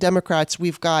least with the Democrats,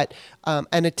 we've got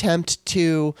an attempt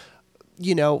to,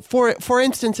 for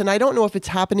instance, and I don't know if it's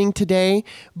happening today,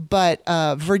 but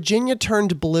Virginia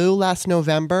turned blue last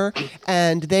November,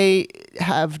 and they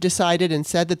have decided and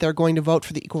said that they're going to vote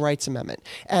for the Equal Rights Amendment.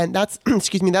 And that's, that's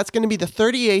going to be the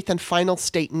 38th and final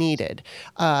state needed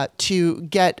to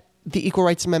get the Equal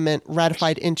Rights Amendment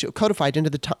codified into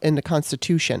the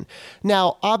Constitution.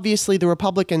 Now, obviously, the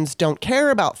Republicans don't care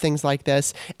about things like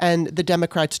this, and the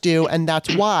Democrats do, and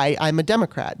that's why I'm a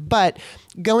Democrat. But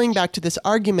going back to this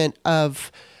argument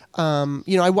of,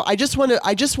 I just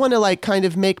want to like kind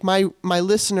of make my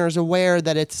listeners aware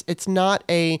that it's not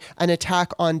an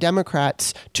attack on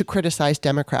Democrats to criticize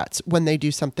Democrats when they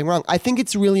do something wrong. I think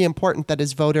it's really important that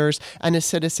as voters and as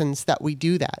citizens that we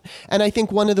do that. And I think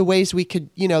one of the ways we could,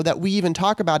 that we even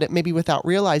talk about it, maybe without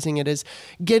realizing it, is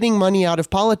getting money out of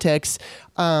politics.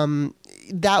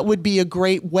 that would be a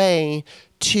great way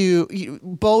to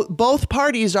both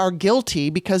parties are guilty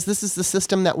because this is the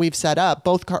system that we've set up.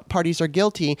 Both parties are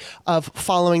guilty of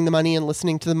following the money and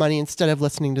listening to the money instead of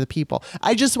listening to the people.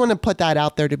 I just want to put that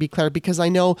out there to be clear because I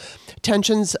know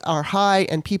tensions are high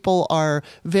and people are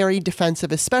very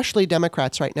defensive, especially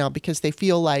Democrats right now, because they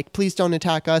feel like, please don't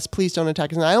attack us, please don't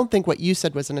attack us. And I don't think what you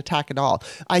said was an attack at all.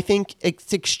 I think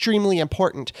it's extremely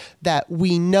important that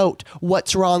we note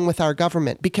what's wrong with our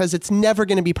government because it's never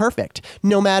going to be perfect.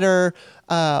 No matter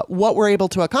what we're able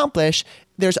to accomplish,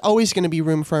 there's always going to be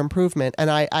room for improvement.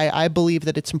 And I believe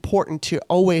that it's important to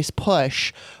always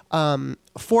push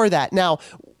for that. Now,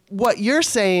 what you're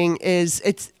saying is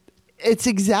it's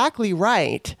exactly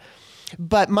right.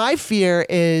 But my fear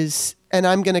is, and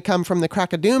I'm going to come from the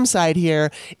crack of doom side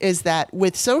here, is that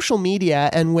with social media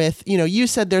and with, you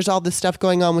said there's all this stuff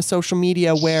going on with social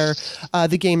media where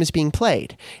the game is being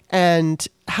played. And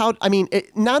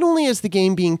not only is the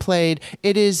game being played,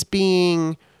 it is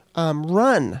being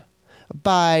run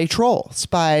by trolls,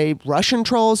 by Russian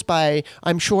trolls,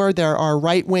 I'm sure there are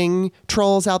right-wing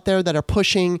trolls out there that are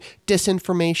pushing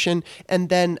disinformation. And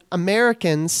then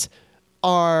Americans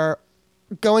are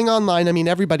going online. I mean,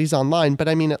 everybody's online, but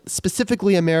I mean,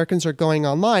 specifically Americans are going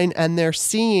online and they're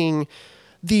seeing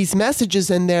these messages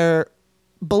and they're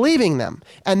believing them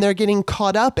and they're getting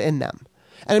caught up in them.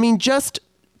 And I mean, just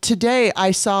today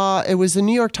I saw, it was a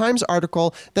New York Times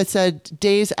article that said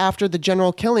days after the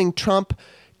general killing, Trump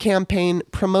campaign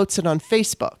promotes it on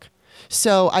Facebook.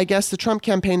 So I guess the Trump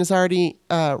campaign has already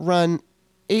run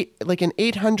in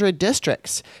 800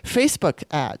 districts, Facebook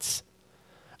ads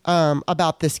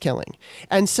about this killing.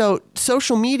 And so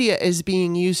social media is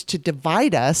being used to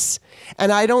divide us.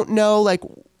 And I don't know,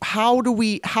 how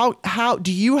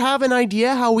do you have an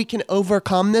idea how we can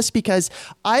overcome this? Because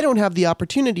I don't have the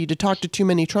opportunity to talk to too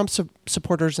many Trump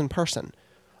supporters in person.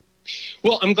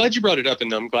 Well, I'm glad you brought it up,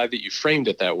 and I'm glad that you framed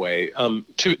it that way.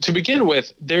 To begin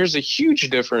with, there's a huge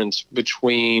difference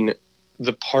between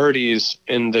the parties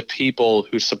and the people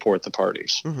who support the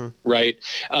parties, right?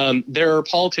 There are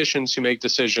politicians who make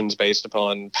decisions based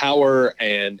upon power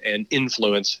and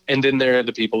influence, and then there are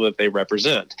the people that they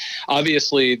represent.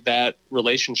 Obviously, that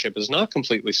relationship is not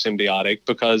completely symbiotic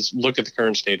because look at the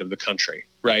current state of the country,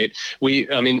 right?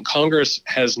 Congress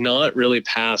has not really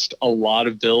passed a lot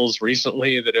of bills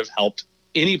recently that have helped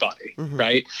anybody,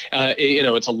 right?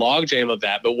 It's a logjam of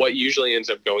that. But what usually ends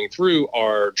up going through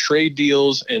are trade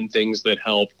deals and things that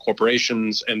help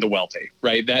corporations and the wealthy,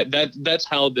 right? That's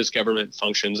how this government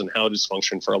functions and how it has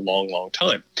functioned for a long, long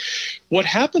time. What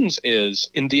happens is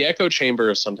in the echo chamber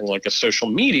of something like a social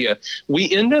media, we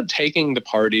end up taking the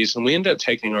parties and we end up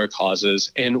taking our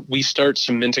causes and we start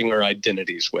cementing our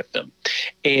identities with them.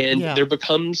 And there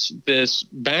becomes this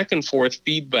back and forth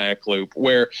feedback loop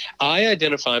where I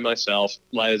identify myself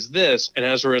as this, and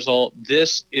as a result,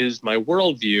 this is my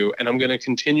worldview, and I'm going to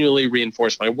continually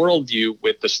reinforce my worldview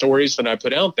with the stories that I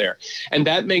put out there. And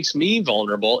that makes me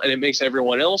vulnerable, and it makes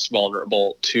everyone else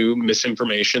vulnerable to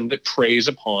misinformation that preys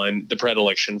upon the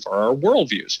predilection for our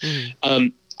worldviews.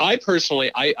 I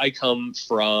personally, I come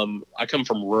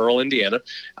from rural Indiana.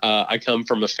 I come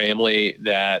from a family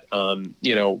that,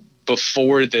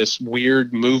 before this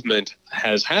weird movement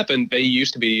has happened, they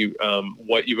used to be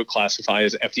what you would classify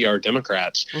as FDR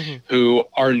Democrats, who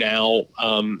are now,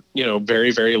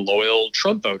 very, very loyal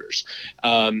Trump voters.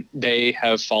 They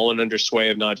have fallen under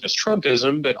sway of not just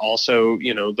Trumpism, but also,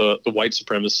 the white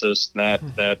supremacists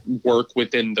that work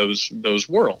within those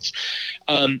worlds.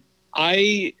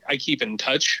 I keep in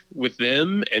touch with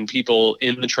them and people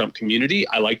in the Trump community.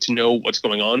 I like to know what's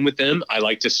going on with them. I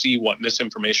like to see what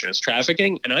misinformation is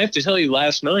trafficking. And I have to tell you,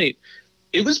 last night,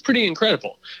 it was pretty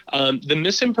incredible. The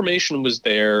misinformation was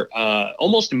there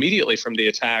almost immediately from the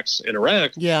attacks in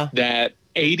Iraq that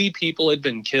 80 people had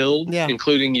been killed,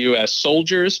 including U.S.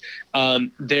 soldiers.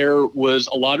 There was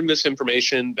a lot of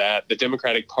misinformation that the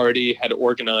Democratic Party had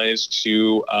organized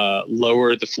to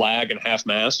lower the flag and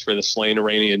half-mast for the slain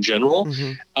Iranian general.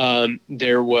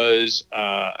 There was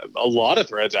a lot of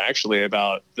threads, actually,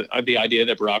 about the idea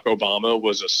that Barack Obama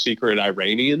was a secret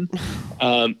Iranian.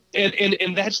 And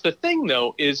that's the thing,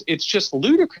 though, is it's just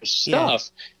ludicrous stuff,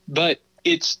 but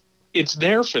it's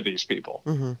there for these people,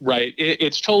 right?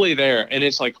 It's totally there. And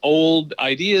it's like old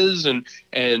ideas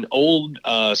and old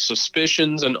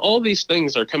suspicions and all these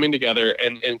things are coming together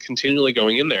and continually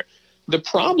going in there. The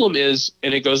problem is,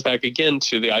 and it goes back again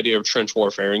to the idea of trench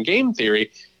warfare and game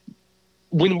theory,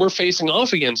 when we're facing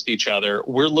off against each other,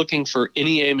 we're looking for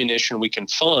any ammunition we can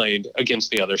find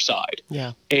against the other side.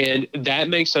 And that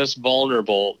makes us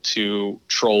vulnerable to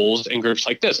trolls and groups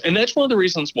like this. And that's one of the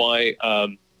reasons why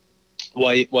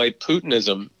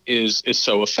Putinism is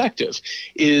so effective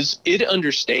is it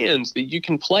understands that you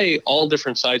can play all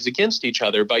different sides against each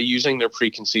other by using their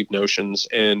preconceived notions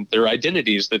and their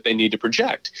identities that they need to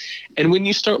project. And when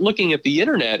you start looking at the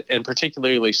internet, and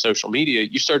particularly social media,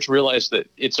 you start to realize that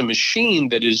it's a machine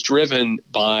that is driven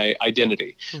by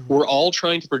identity. Mm-hmm. We're all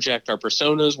trying to project our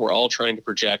personas. We're all trying to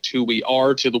project who we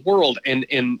are to the world. And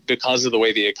because of the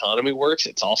way the economy works,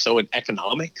 it's also an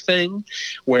economic thing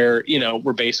where,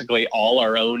 we're basically all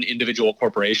our own individual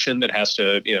corporation that has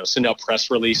to, send out press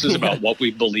releases about what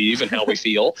we believe and how we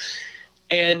feel.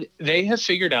 And they have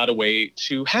figured out a way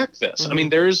to hack this. Mm-hmm. I mean,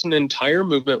 there's an entire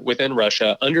movement within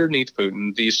Russia underneath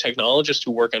Putin. These technologists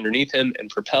who work underneath him and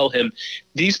propel him,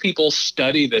 these people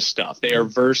study this stuff. They are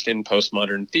versed in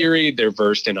postmodern theory. They're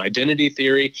versed in identity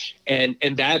theory. And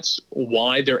that's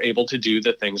why they're able to do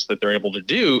the things that they're able to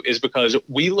do, is because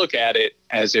we look at it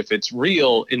as if it's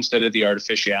real instead of the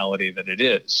artificiality that it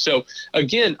is. So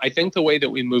again, I think the way that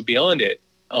we move beyond it,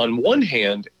 on one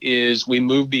hand, is we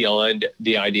move beyond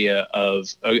the idea of,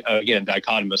 again,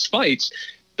 dichotomous fights.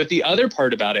 But the other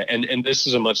part about it, and this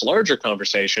is a much larger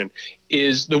conversation,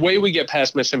 is the way we get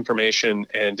past misinformation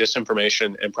and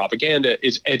disinformation and propaganda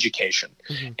is education.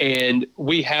 Mm-hmm. And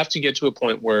we have to get to a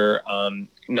point where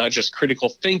not just critical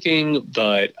thinking,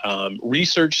 but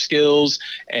research skills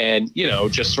and,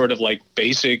 just sort of like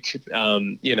basic,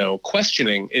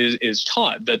 questioning is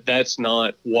taught. That's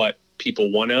not what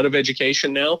people want out of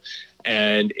education now,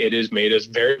 and it has made us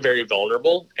very, very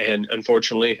vulnerable, and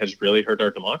unfortunately has really hurt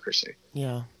our democracy.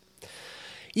 Yeah,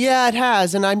 it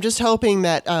has, and I'm just hoping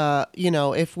that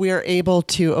if we're able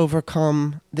to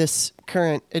overcome this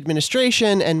current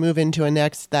administration and move into a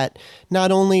next, that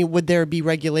not only would there be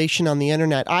regulation on the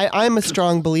internet, I'm a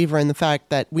strong believer in the fact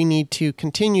that we need to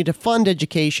continue to fund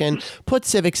education, put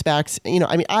civics back.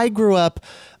 I grew up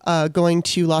going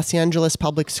to Los Angeles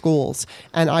public schools,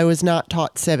 and I was not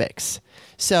taught civics.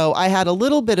 So I had a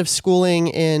little bit of schooling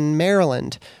in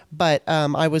Maryland, but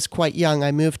I was quite young.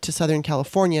 I moved to Southern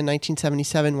California in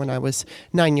 1977 when I was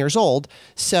 9 years old.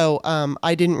 So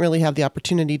I didn't really have the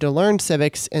opportunity to learn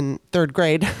civics in third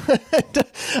grade.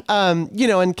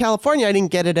 In California, I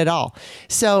didn't get it at all.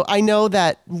 So I know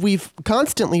that we've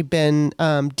constantly been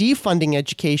defunding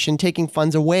education, taking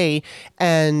funds away,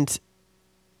 and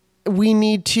we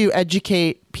need to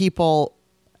educate people.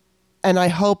 And I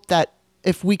hope that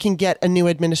if we can get a new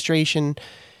administration,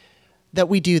 that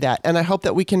we do that. And I hope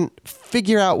that we can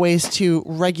figure out ways to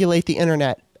regulate the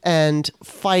internet and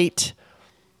fight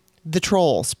the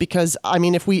trolls. Because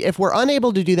if we're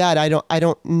unable to do that, I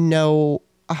don't know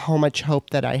how much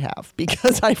hope that I have,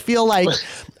 because I feel like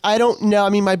I don't know.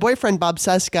 My boyfriend Bob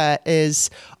Suska is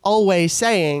always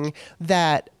saying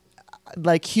that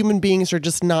like human beings are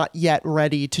just not yet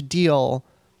ready to deal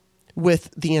with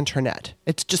the internet.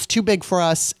 It's just too big for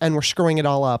us, and we're screwing it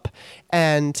all up.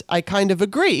 And I kind of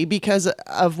agree because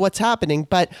of what's happening.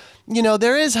 But,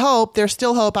 there is hope. There's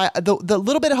still hope. The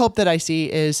little bit of hope that I see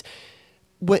is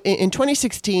in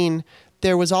 2016,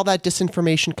 there was all that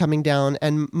disinformation coming down,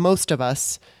 and most of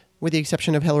us, with the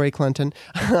exception of Hillary Clinton,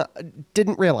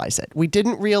 didn't realize it. We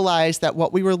didn't realize that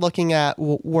what we were looking at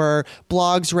were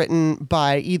blogs written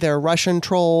by either Russian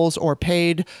trolls or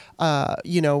paid,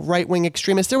 right-wing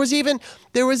extremists. There was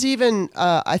even,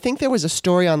 I think there was a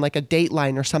story on like a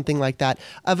Dateline or something like that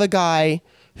of a guy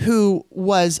who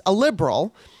was a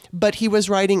liberal, but he was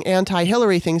writing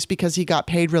anti-Hillary things because he got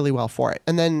paid really well for it.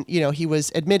 And then, he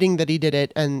was admitting that he did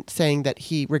it and saying that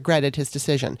he regretted his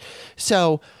decision.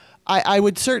 So I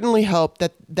would certainly hope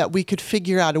that we could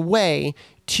figure out a way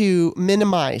to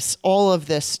minimize all of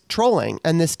this trolling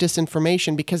and this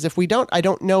disinformation, because if we don't, I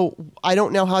don't know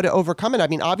how to overcome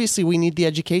it. Obviously we need the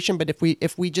education, but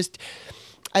if we just,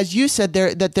 as you said,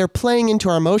 they're playing into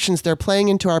our emotions, they're playing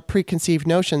into our preconceived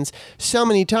notions so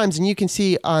many times. And you can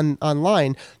see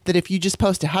online that if you just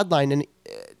post a headline, and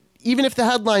even if the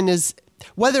headline is,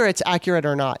 whether it's accurate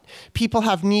or not, people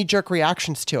have knee-jerk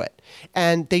reactions to it.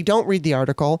 And they don't read the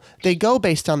article. They go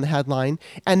based on the headline.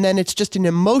 And then it's just an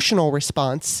emotional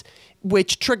response,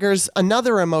 which triggers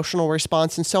another emotional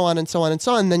response, and so on and so on and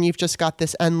so on. And then you've just got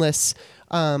this endless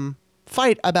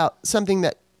fight about something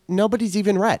that nobody's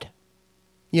even read.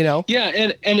 Yeah,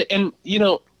 and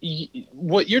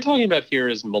what you're talking about here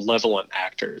is malevolent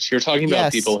actors. You're talking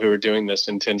about people who are doing this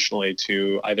intentionally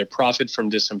to either profit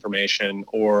from disinformation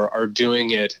or are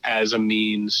doing it as a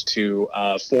means to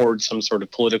forward some sort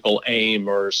of political aim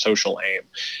or social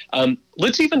aim.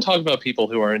 Let's even talk about people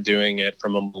who aren't doing it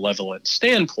from a malevolent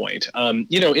standpoint.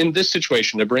 In this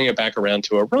situation, to bring it back around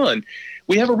to Iran,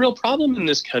 we have a real problem in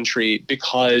this country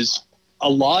because a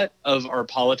lot of our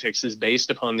politics is based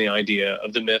upon the idea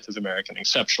of the myth of American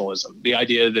exceptionalism, the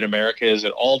idea that America is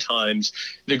at all times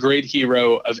the great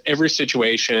hero of every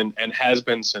situation and has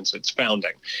been since its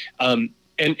founding.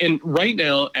 And right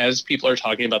now, as people are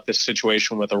talking about this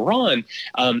situation with Iran,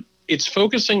 it's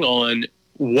focusing on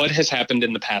what has happened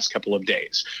in the past couple of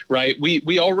days, right?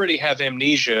 We already have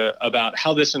amnesia about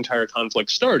how this entire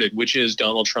conflict started, which is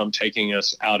Donald Trump taking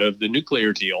us out of the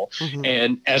nuclear deal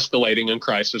and escalating a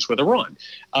crisis with Iran.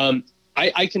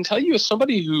 I can tell you, as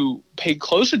somebody who paid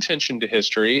close attention to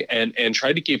history and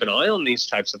tried to keep an eye on these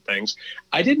types of things,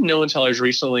 I didn't know until I was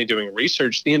recently doing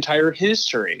research the entire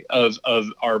history of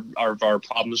our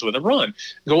problems with Iran,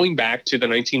 going back to the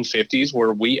 1950s,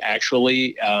 where we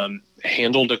actually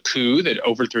handled a coup that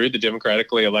overthrew the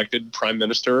democratically elected prime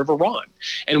minister of Iran.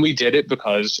 And we did it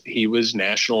because he was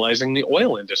nationalizing the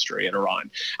oil industry in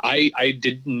Iran. I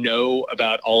didn't know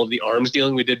about all of the arms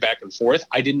dealing we did back and forth.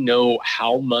 I didn't know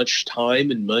how much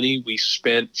time and money we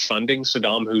spent funding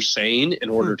Saddam Hussein in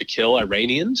order to kill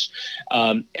Iranians.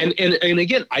 And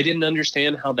again, I didn't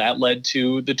understand how that led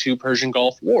to the two Persian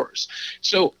Gulf Wars.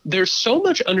 So there's so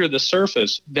much under the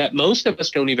surface that most of us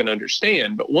don't even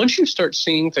understand. But once you start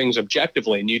seeing things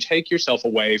objectively and you take yourself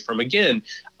away from, again,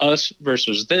 us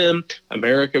versus them,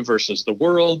 America versus the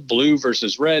world, blue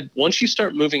versus red, once you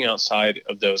start moving outside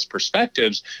of those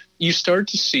perspectives, you start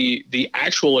to see the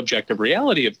actual objective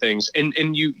reality of things.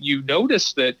 And you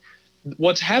notice that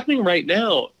what's happening right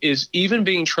now is even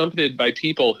being trumpeted by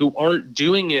people who aren't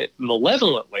doing it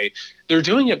malevolently. They're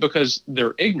doing it because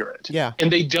they're ignorant. Yeah. And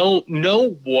they don't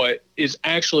know what is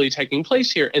actually taking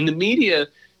place here. And the media,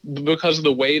 because of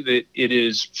the way that it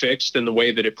is fixed and the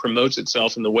way that it promotes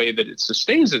itself and the way that it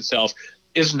sustains itself,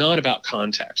 is not about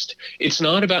context. It's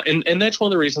not about, and that's one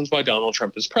of the reasons why Donald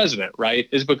Trump is president, right?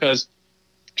 Is because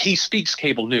he speaks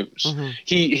cable news.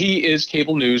 He is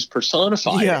cable news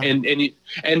personified. Yeah.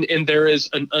 And there is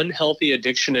an unhealthy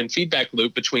addiction and feedback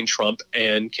loop between Trump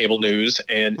and cable news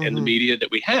and the media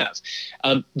that we have.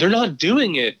 They're not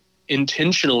doing it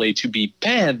intentionally to be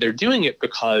bad. They're doing it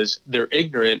because they're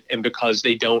ignorant and because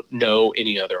they don't know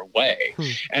any other way.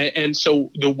 And so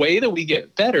the way that we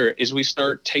get better is we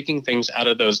start taking things out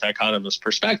of those dichotomous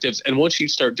perspectives. And once you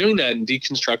start doing that and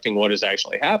deconstructing what has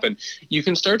actually happened, you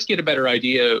can start to get a better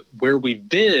idea where we've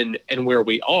been and where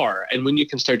we are. And when you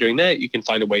can start doing that, you can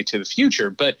find a way to the future.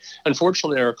 But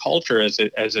unfortunately, our culture, as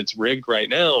it's rigged right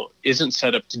now, isn't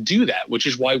set up to do that, which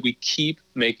is why we keep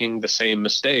making the same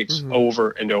mistakes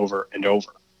over and over and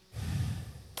over.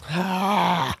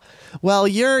 Well,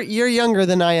 you're younger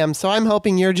than I am, so I'm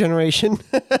hoping your generation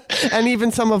and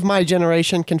even some of my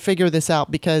generation can figure this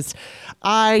out, because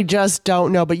I just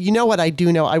don't know. But you know what I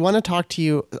do know? I want to talk to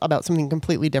you about something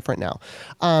completely different now.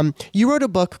 You wrote a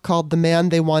book called The Man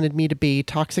They Wanted Me to Be,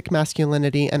 Toxic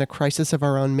Masculinity and a Crisis of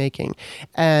Our Own Making.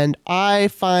 And I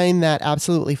find that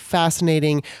absolutely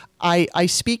fascinating. I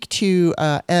speak to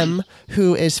M,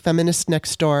 who is Feminist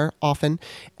Next Door often,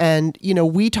 and, you know,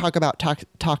 we talk about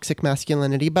toxic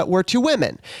masculinity, but we're two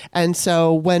women. And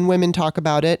so when women talk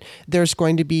about it, there's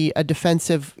going to be a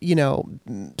defensive, you know,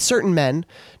 certain men,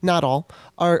 not all,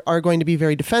 are going to be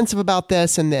very defensive about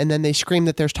this, and then they scream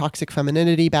that there's toxic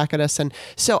femininity back at us. And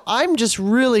so I'm just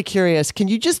really curious, can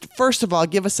you just, first of all,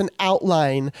 give us an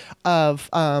outline of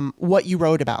what you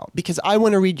wrote about? Because I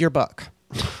want to read your book.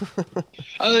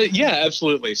 Yeah,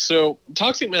 absolutely. So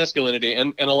toxic masculinity,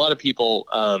 and a lot of people,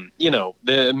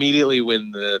 immediately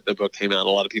when the book came out, a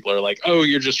lot of people are like, oh,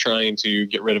 you're just trying to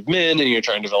get rid of men and you're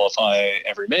trying to vilify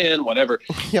every man, whatever.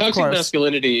 Yeah, toxic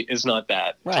masculinity is not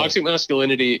that. Right. Toxic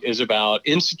masculinity is about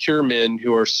insecure men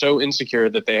who are so insecure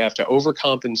that they have to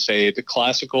overcompensate the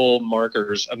classical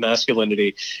markers of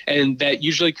masculinity. And that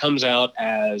usually comes out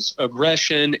as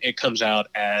aggression. It comes out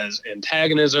as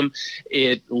antagonism.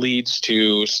 It leads to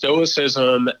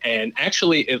stoicism, and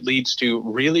actually it leads to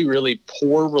really, really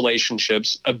poor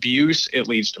relationships, abuse. It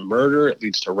leads to murder. It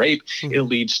leads to rape. It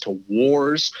leads to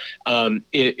wars.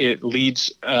 It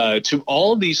leads to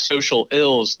all of these social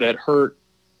ills that hurt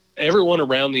everyone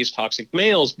around these toxic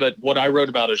males. But what I wrote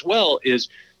about as well is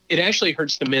it actually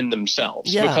hurts the men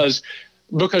themselves. Yeah.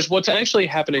 Because what's actually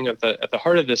happening at the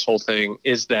heart of this whole thing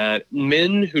is that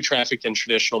men who traffic in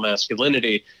traditional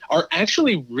masculinity are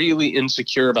actually really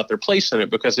insecure about their place in it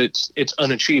because it's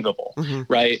unachievable,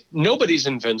 right? Nobody's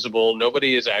invincible.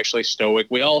 Nobody is actually stoic.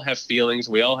 We all have feelings.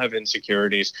 We all have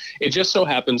insecurities. It just so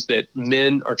happens that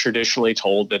men are traditionally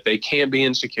told that they can't be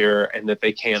insecure and that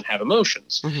they can't have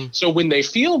emotions. So when they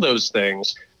feel those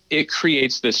things, it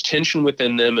creates this tension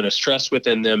within them and a stress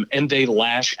within them, and they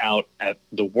lash out at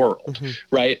the world,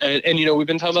 right? And we've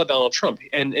been talking about Donald Trump,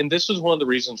 and this is one of the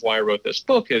reasons why I wrote this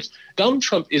book. Is Donald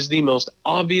Trump is the most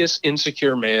obvious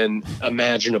insecure man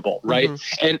imaginable, right?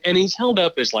 And he's held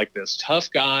up as like this tough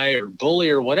guy or bully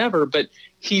or whatever, but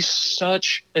he's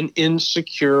such an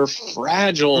insecure,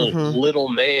 fragile little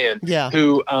man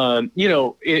who,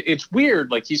 it's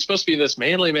weird. Like, he's supposed to be this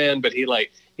manly man, but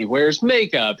he wears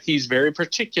makeup. He's very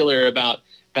particular about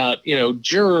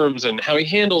germs and how he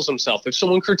handles himself. If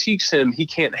someone critiques him, he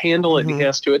can't handle it. And he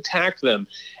has to attack them.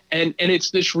 And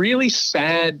it's this really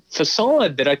sad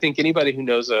facade that I think anybody who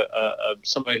knows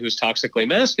somebody who's toxically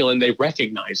masculine, they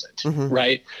recognize it,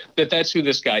 right? That's who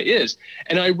this guy is.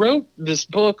 And I wrote this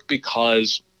book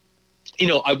because,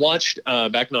 I watched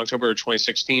back in October of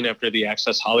 2016 after the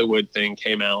Access Hollywood thing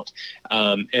came out,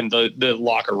 and the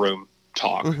locker room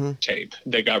talk tape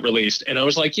that got released. And I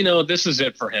was like, this is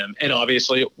it for him. And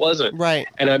obviously it wasn't. Right.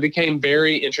 And I became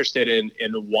very interested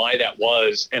in why that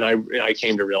was. And I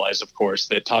came to realize, of course,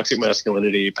 that toxic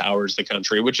masculinity powers the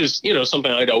country, which is,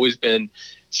 something I'd always been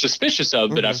suspicious of,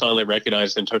 but I finally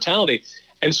recognized in totality.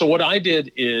 And so what I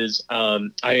did is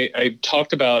I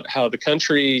talked about how the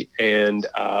country and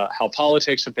how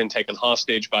politics have been taken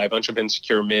hostage by a bunch of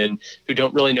insecure men who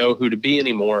don't really know who to be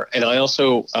anymore. And I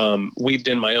also weaved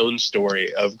in my own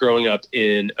story of growing up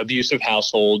in abusive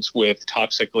households with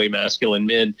toxically masculine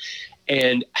men,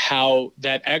 and how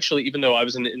that actually, even though I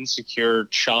was an insecure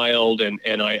child and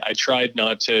I tried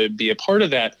not to be a part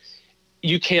of that,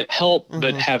 you can't help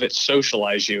but have it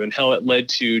socialize you, and how it led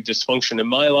to dysfunction in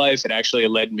my life. It actually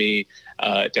led me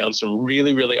down some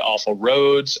really, really awful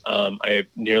roads. I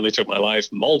nearly took my life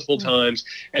multiple times,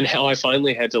 and how I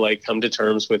finally had to come to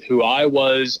terms with who I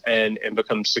was and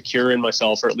become secure in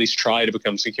myself, or at least try to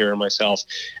become secure in myself.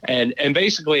 And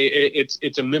basically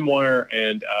it's a memoir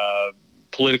and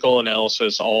political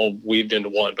analysis all weaved into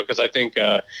one, because I think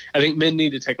men need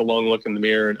to take a long look in the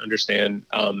mirror and understand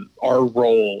our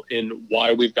role in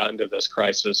why we've gotten to this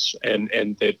crisis and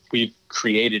that we've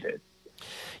created it.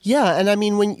 Yeah, and I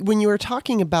mean, when you were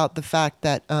talking about the fact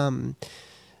that men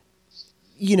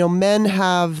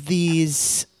have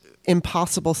these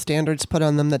impossible standards put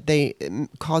on them that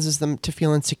causes them to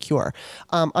feel insecure.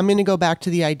 I'm going to go back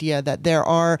to the idea that there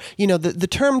are, the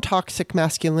term toxic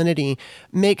masculinity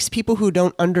makes people who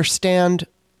don't understand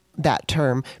that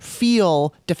term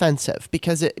feel defensive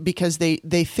because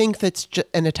they think that's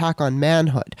an attack on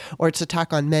manhood, or it's an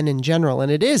attack on men in general,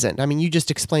 and it isn't. I mean, you just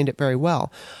explained it very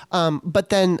well. But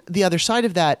then the other side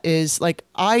of that is,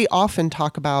 I often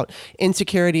talk about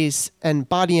insecurities and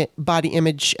body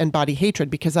image and body hatred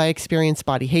because I experience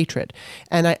body hatred,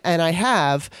 and I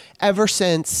have ever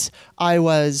since I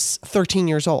was 13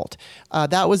 years old.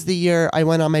 That was the year I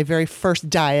went on my very first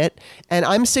diet, and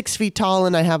I'm 6 feet tall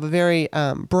and I have a very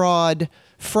broad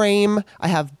frame. I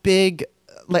have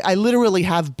I literally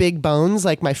have big bones.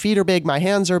 My feet are big, my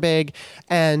hands are big.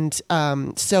 And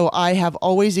so I have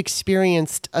always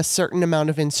experienced a certain amount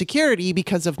of insecurity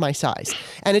because of my size.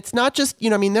 And it's not just,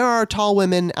 there are tall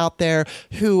women out there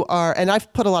who are, and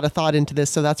I've put a lot of thought into this,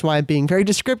 so that's why I'm being very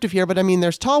descriptive here. But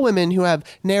there's tall women who have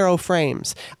narrow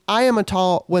frames. I am a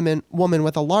tall woman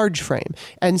with a large frame.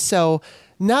 And so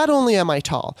not only am I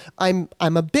tall, I'm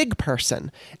a big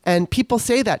person, and people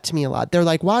say that to me a lot. They're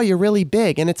like, "Wow, you're really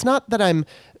big," and it's not that I'm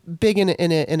big in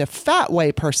a fat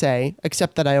way per se,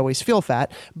 except that I always feel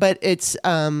fat. But it's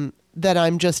that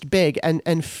I'm just big,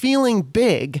 and feeling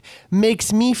big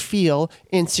makes me feel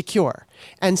insecure.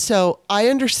 And so I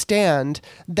understand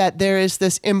that there is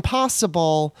this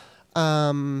impossible,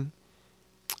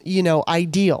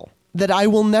 ideal that I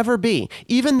will never be,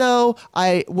 even though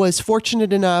I was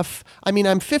fortunate enough.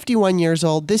 I'm 51 years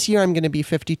old. This year I'm going to be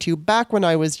 52. Back when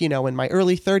I was, in my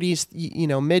early 30s,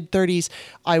 mid 30s,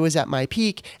 I was at my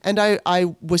peak, and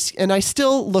I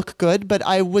still look good, but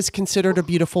I was considered a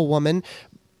beautiful woman.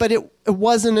 But it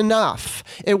wasn't enough.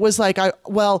 It was like,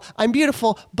 I'm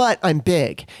beautiful, but I'm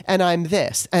big, and I'm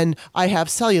this, and I have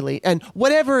cellulite, and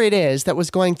whatever it is that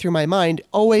was going through my mind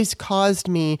always caused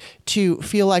me to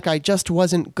feel like I just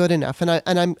wasn't good enough.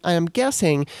 And I'm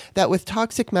guessing that with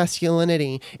toxic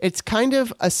masculinity, it's kind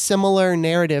of a similar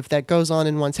narrative that goes on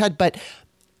in one's head. But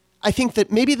I think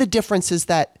that maybe the difference is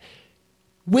that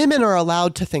women are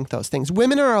allowed to think those things.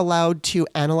 Women are allowed to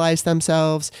analyze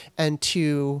themselves and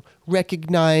to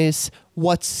recognize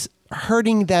what's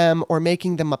hurting them or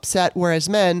making them upset, whereas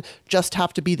men just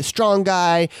have to be the strong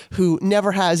guy who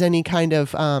never has any kind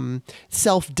of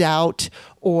self-doubt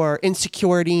or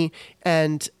insecurity.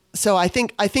 And so I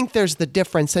think there's the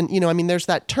difference. And, there's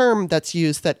that term that's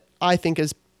used that I think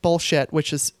is bullshit,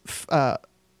 which is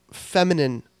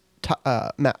feminine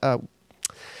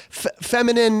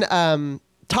feminine,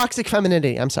 toxic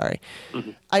femininity. I'm sorry.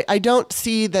 Mm-hmm. I don't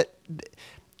see that.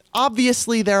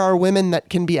 Obviously, there are women that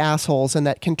can be assholes and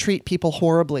that can treat people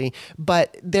horribly,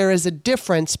 but there is a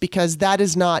difference because that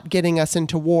is not getting us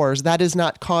into wars. That is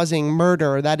not causing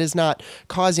murder. That is not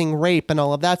causing rape and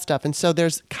all of that stuff. And so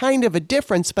there's kind of a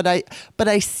difference, but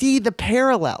I see the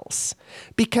parallels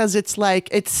because it's like,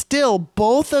 it's still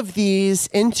both of these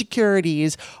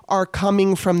insecurities are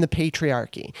coming from the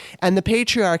patriarchy. And the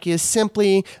patriarchy is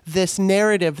simply this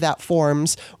narrative that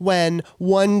forms when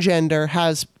one gender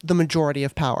has the majority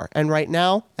of power. And right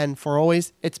now, and for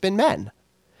always, it's been men.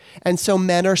 And so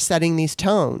men are setting these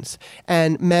tones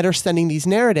and men are setting these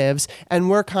narratives and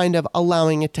we're kind of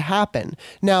allowing it to happen.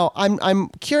 Now, I'm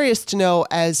curious to know,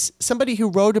 as somebody who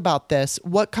wrote about this,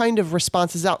 what kind of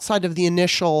responses outside of the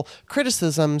initial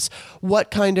criticisms, what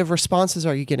kind of responses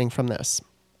are you getting from this?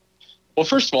 Well,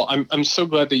 first of all, I'm so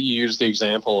glad that you used the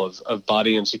example of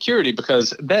body insecurity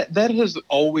because that has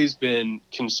always been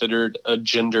considered a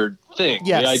gendered thing.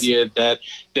 Yes. The idea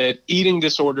that eating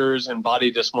disorders and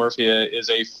body dysmorphia is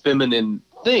a feminine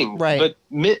thing. Right. But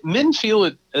men feel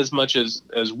it as much as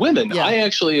women. Yeah. I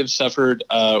actually have suffered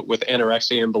with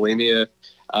anorexia and bulimia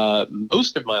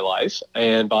most of my life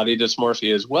and body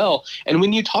dysmorphia as well. And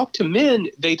when you talk to men,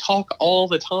 they talk all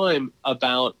the time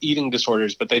about eating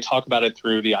disorders, but they talk about it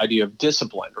through the idea of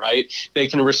discipline, right? They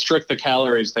can restrict the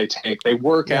calories they take. They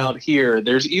work out here.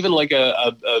 There's even like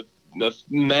a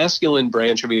masculine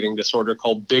branch of eating disorder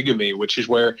called bigamy, which is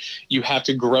where you have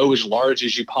to grow as large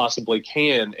as you possibly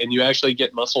can. And you actually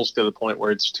get muscles to the point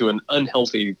where it's to an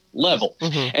unhealthy level.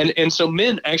 Mm-hmm. And so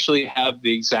men actually have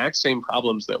the exact same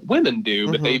problems that women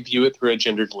do, but they view it through a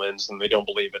gendered lens and they don't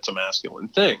believe it's a masculine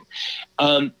thing.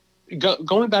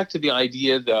 Going back to the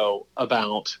idea, though,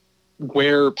 about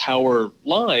where power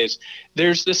lies,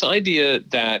 there's this idea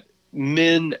that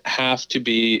men have to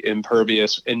be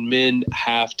impervious and men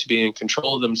have to be in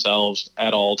control of themselves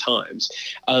at all times.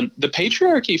 The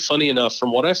patriarchy, funny enough,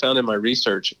 from what I found in my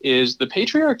research, is the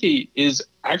patriarchy is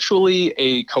actually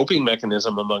a coping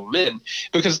mechanism among men,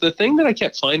 because the thing that I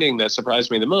kept finding that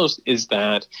surprised me the most is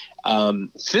that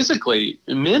physically,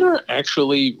 men are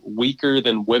actually weaker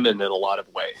than women in a lot of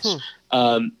ways.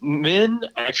 Men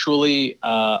actually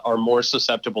are more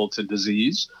susceptible to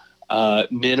disease.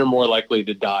 Men are more likely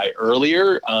to die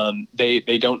earlier.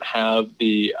 They don't have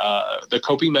the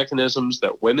coping mechanisms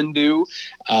that women do,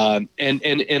 and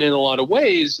in a lot of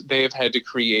ways they have had to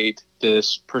create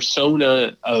this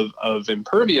persona of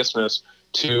imperviousness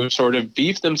to sort of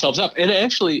beef themselves up. And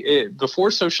actually,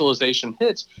 before socialization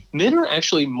hits, men are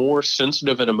actually more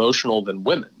sensitive and emotional than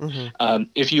women.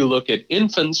 If you look at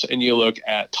infants and you look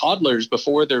at toddlers,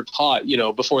 before they're taught,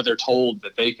 before they're told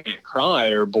that they can't cry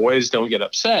or boys don't get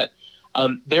upset,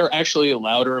 they're actually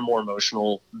louder and more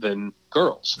emotional than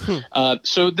girls.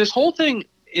 So this whole thing,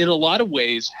 in a lot of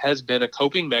ways, has been a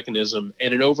coping mechanism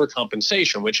and an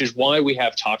overcompensation, which is why we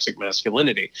have toxic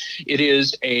masculinity. It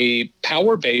is a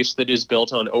power base that is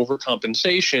built on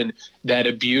overcompensation that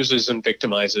abuses and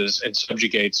victimizes and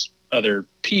subjugates other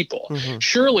people.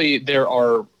 Surely there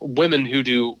are women who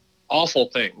do awful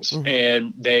things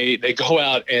and they go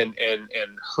out and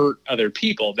hurt other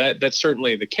people. That's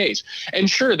certainly the case. And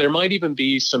sure, there might even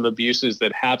be some abuses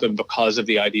that happen because of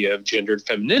the idea of gendered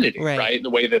femininity, right? And the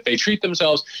way that they treat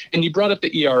themselves. And you brought up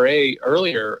the ERA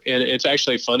earlier, and it's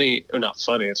actually funny, or not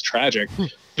funny, it's tragic,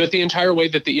 but the entire way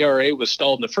that the ERA was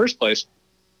stalled in the first place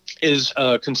is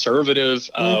a conservative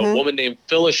woman named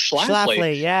Phyllis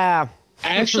Schlafly.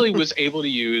 Actually was able to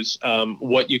use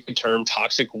what you could term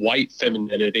toxic white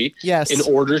femininity in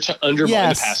order to undermine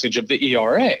the passage of the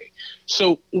ERA.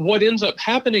 So what ends up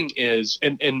happening is,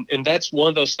 and that's one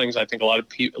of those things I think a lot of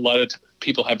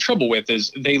people have trouble with,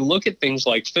 is they look at things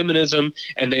like feminism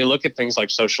and they look at things like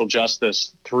social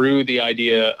justice through the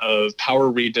idea of power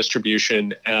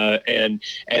redistribution and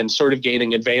sort of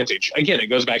gaining advantage. Again, it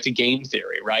goes back to game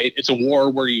theory, right? It's a war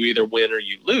where you either win or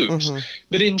you lose.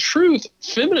 But in truth,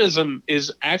 feminism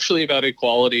is actually about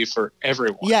equality for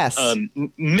everyone.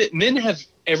 Men have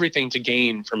everything to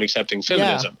gain from accepting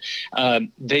feminism.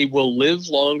 They will live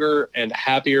longer and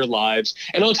happier lives.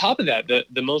 And on top of that,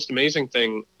 the most amazing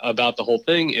thing about the whole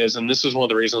thing is, and this is one of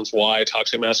the reasons why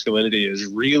toxic masculinity is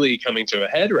really coming to a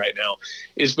head right now,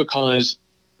 is because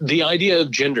the idea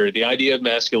of gender, the idea of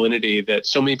masculinity that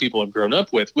so many people have grown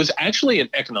up with was actually an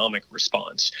economic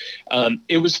response.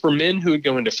 It was for men who would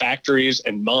go into factories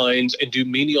and mines and do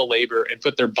menial labor and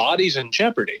put their bodies in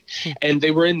jeopardy. And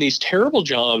they were in these terrible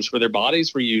jobs where their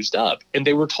bodies were used up, and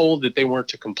they were told that they weren't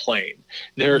to complain.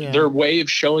 Their way of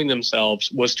showing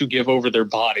themselves was to give over their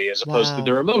body as opposed to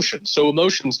their emotions. So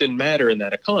emotions didn't matter in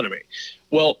that economy.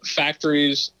 Well,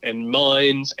 factories and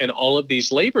mines and all of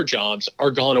these labor jobs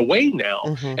are gone away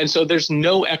now. And so there's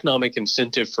no economic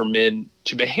incentive for men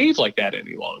to behave like that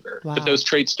any longer. But those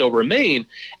traits still remain.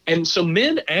 And so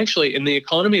men actually, in the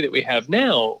economy that we have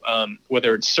now,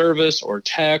 whether it's service or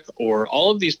tech or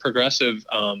all of these progressive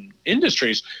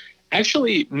industries,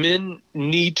 actually men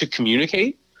need to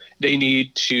communicate. They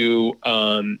need to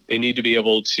be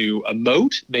able to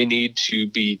emote. They need to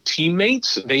be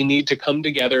teammates. They need to come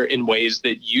together in ways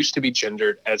that used to be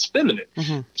gendered as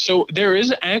feminine. So there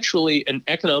is actually an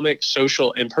economic,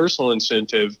 social, and personal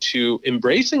incentive to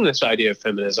embracing this idea of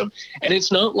feminism. And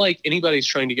it's not like anybody's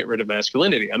trying to get rid of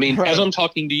masculinity. I mean, as I'm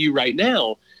talking to you right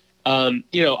now,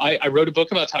 I wrote a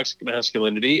book about toxic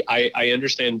masculinity. I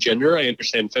understand gender. I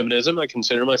understand feminism. I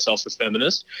consider myself a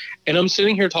feminist. And I'm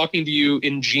sitting here talking to you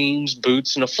in jeans,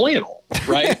 boots, and a flannel,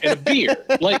 right? And a beer.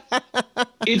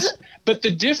 But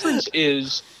the difference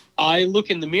is I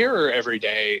look in the mirror every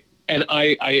day and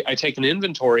I take an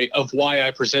inventory of why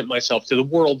I present myself to the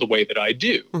world the way that I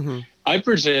do. I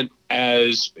present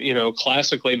as,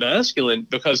 classically masculine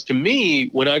because to me,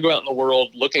 when I go out in the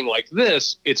world looking like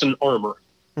this, it's an armor.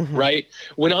 Right?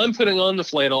 When I'm putting on the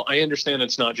flannel, I understand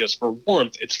it's not just for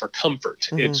warmth, it's for comfort.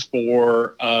 It's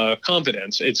for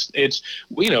confidence. It's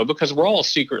because we're all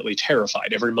secretly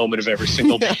terrified every moment of every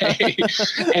single day.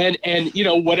 and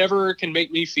whatever can make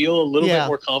me feel a little bit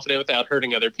more confident without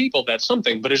hurting other people, that's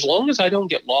something. But as long as I don't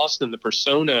get lost in the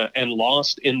persona and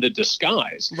lost in the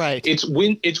disguise, it's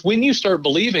when you start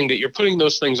believing that you're putting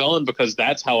those things on because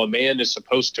that's how a man is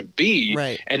supposed to be,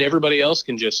 and everybody else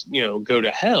can just, go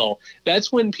to hell.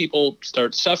 That's when people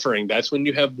start suffering. That's when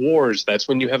you have wars. That's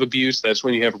when you have abuse. That's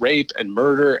when you have rape and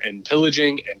murder and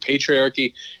pillaging and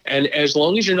patriarchy. And as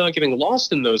long as you're not getting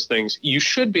lost in those things, you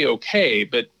should be okay.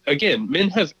 But again, men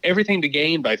have everything to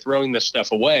gain by throwing this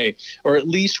stuff away, or at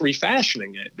least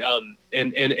refashioning it.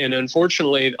 And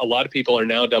unfortunately, a lot of people are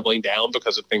now doubling down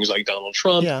because of things like Donald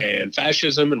Trump and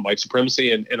fascism and white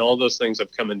supremacy and all those things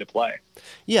have come into play.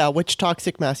 Yeah, which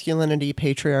toxic masculinity,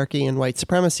 patriarchy, and white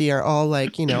supremacy are all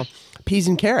like, peas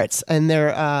and carrots, and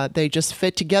they just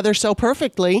fit together so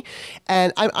perfectly.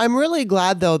 And I'm really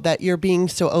glad, though, that you're being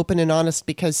so open and honest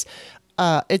because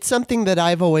it's something that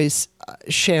I've always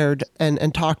shared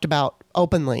and talked about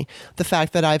openly. The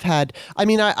fact that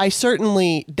I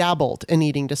certainly dabbled in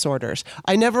eating disorders.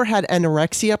 I never had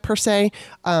anorexia per se,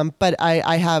 but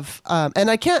I have, and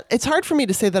it's hard for me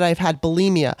to say that I've had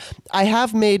bulimia. I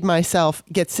have made myself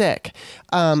get sick,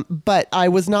 but I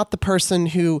was not the person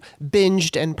who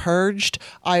binged and purged.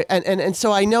 And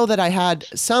so I know that I had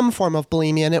some form of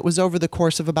bulimia, and it was over the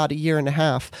course of about a year and a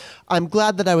half. I'm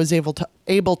glad that I was able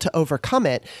to overcome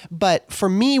it. But for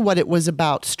me, what it was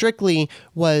about strictly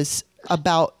was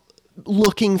about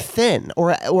looking thin,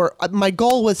 or my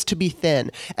goal was to be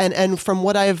thin. And from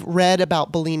what I've read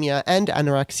about bulimia and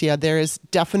anorexia, there is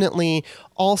definitely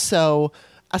also,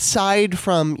 aside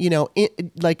from,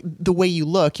 like the way you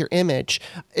look, your image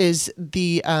is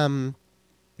the,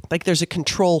 like there's a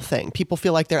control thing. People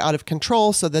feel like they're out of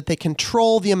control so that they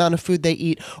control the amount of food they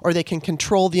eat, or they can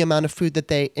control the amount of food that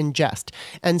they ingest.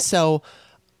 And so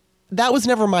that was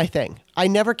never my thing. I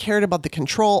never cared about the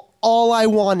control. All I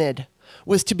wanted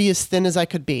was to be as thin as I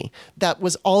could be. That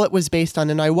was all it was based on.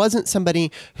 And I wasn't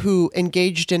somebody who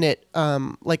engaged in it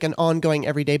like an ongoing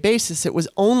everyday basis. It was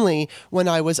only when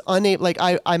I was unable,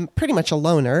 I'm pretty much a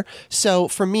loner. So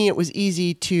for me, it was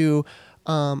easy to,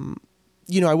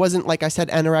 I wasn't, like I said,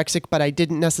 anorexic, but I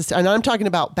didn't necessarily, and I'm talking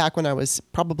about back when I was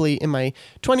probably in my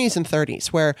 20s and 30s,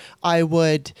 where I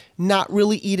would not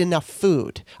really eat enough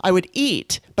food. I would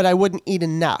eat, but I wouldn't eat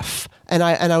enough. And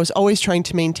I was always trying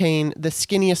to maintain the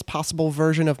skinniest possible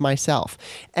version of myself.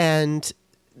 And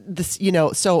this,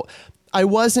 so I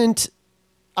wasn't,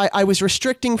 I was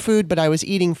restricting food, but I was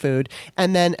eating food.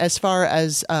 And then as far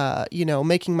as,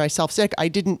 making myself sick, I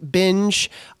didn't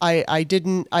binge. I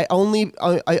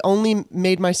only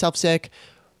made myself sick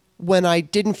when I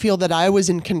didn't feel that I was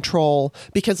in control.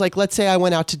 Because let's say I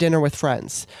went out to dinner with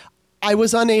friends. I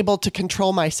was unable to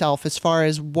control myself as far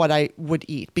as what I would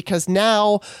eat, because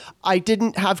now I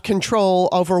didn't have control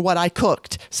over what I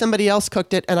cooked. Somebody else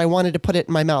cooked it and I wanted to put it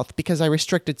in my mouth because I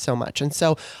restricted so much. And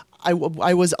so I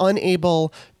was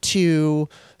unable to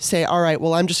say, all right,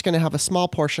 well, I'm just going to have a small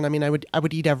portion. I mean, I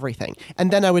would eat everything, and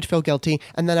then I would feel guilty,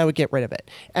 and then I would get rid of it.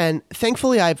 And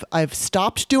thankfully I've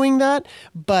stopped doing that,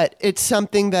 but it's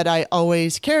something that I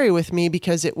always carry with me,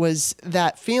 because it was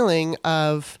that feeling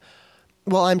of,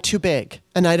 well, I'm too big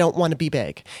and I don't want to be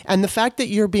big. And the fact that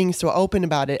you're being so open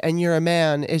about it and you're a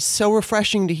man is so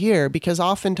refreshing to hear, because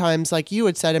oftentimes, like you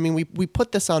had said, I mean, we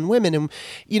put this on women. And,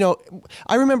 you know,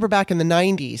 I remember back in the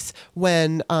 90s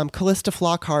when Callista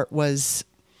Flockhart was,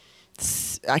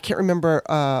 I can't remember,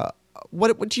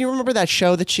 what do you remember that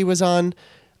show that she was on?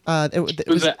 It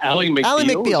was Ally McBeal. Ally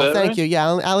McBeal, thank right? you.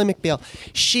 Yeah, Ally McBeal.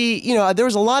 She, you know, there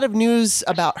was a lot of news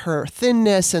about her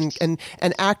thinness and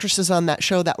actresses on that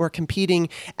show that were competing.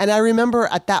 And I remember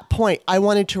at that point, I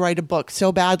wanted to write a book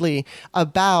so badly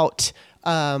about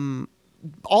all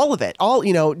of it,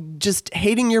 you know, just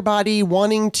hating your body,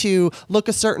 wanting to look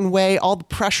a certain way, all the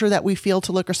pressure that we feel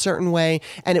to look a certain way.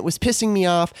 And it was pissing me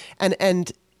off.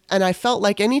 And I felt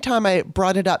like anytime I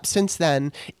brought it up since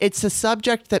then, it's a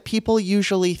subject that people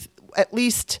usually, at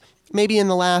least maybe in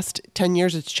the last 10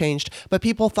 years it's changed, but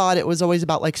people thought it was always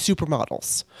about like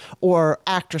supermodels or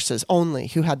actresses only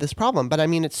who had this problem. But I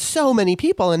mean, it's so many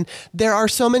people, and there are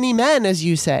so many men, as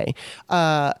you say,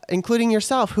 including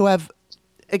yourself, who have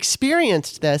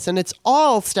experienced this. And it's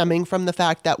all stemming from the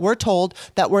fact that we're told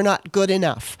that we're not good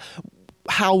enough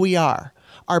how we are.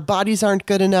 Our bodies aren't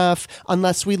good enough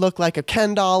unless we look like a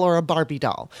Ken doll or a Barbie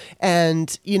doll.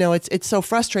 And, you know, it's so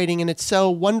frustrating, and it's so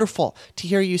wonderful to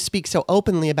hear you speak so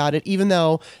openly about it, even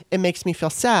though it makes me feel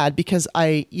sad, because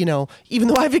even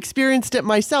though I've experienced it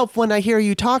myself, when I hear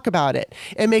you talk about it,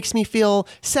 it makes me feel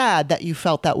sad that you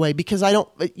felt that way, because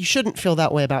you shouldn't feel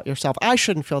that way about yourself. I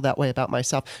shouldn't feel that way about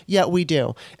myself, yet we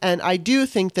do. And I do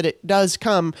think that it does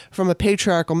come from a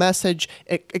patriarchal message.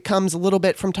 It comes a little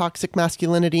bit from toxic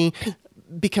masculinity,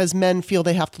 because men feel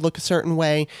they have to look a certain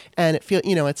way, and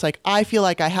it's like, I feel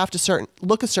like I have to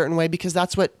look a certain way because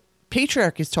that's what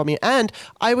patriarchy's told me. And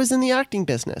I was in the acting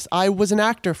business. I was an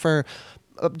actor for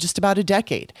just about a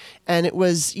decade. And it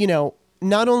was, you know,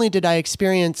 not only did I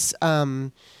experience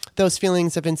those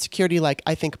feelings of insecurity like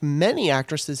I think many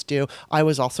actresses do, I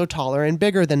was also taller and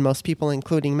bigger than most people,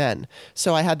 including men.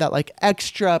 So I had that like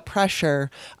extra pressure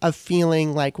of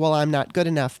feeling like, well, I'm not good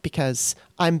enough because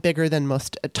I'm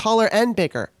taller and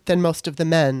bigger than most of the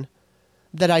men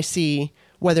that I see,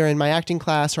 whether in my acting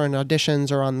class or in auditions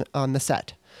or on the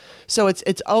set. So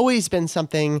it's always been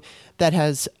something that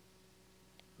has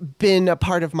been a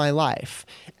part of my life.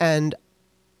 And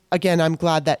again, I'm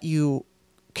glad that you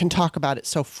can talk about it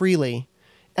so freely,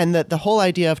 and that the whole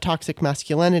idea of toxic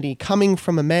masculinity coming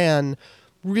from a man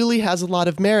really has a lot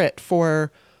of merit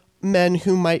for men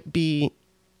who might be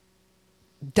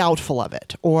doubtful of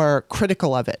it or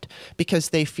critical of it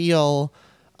because they feel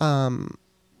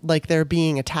like they're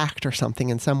being attacked or something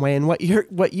in some way. And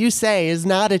what you say is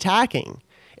not attacking.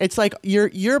 It's like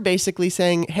you're basically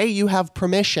saying, hey, you have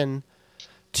permission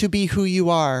to be who you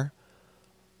are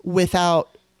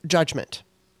without judgment.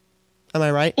 Am I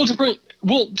right? Well,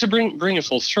 to bring it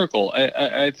full circle,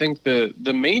 I think the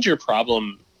major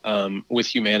problem with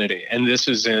humanity, and this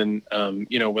is in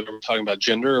whether we're talking about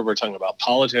gender or we're talking about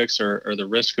politics or the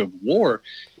risk of war,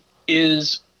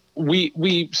 is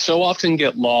we so often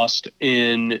get lost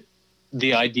in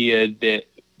the idea that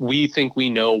we think we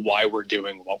know why we're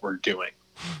doing what we're doing.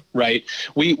 Right.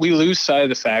 We lose sight of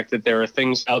the fact that there are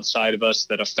things outside of us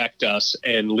that affect us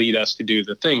and lead us to do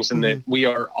the things, and that we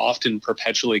are often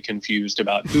perpetually confused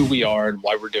about who we are and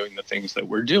why we're doing the things that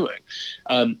we're doing.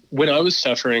 When I was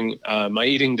suffering my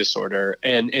eating disorder,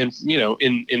 and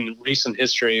in recent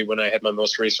history, when I had my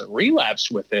most recent relapse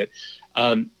with it,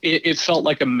 it felt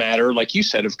like a matter, like you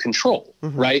said, of control,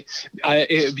 right?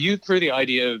 Viewed through the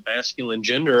idea of masculine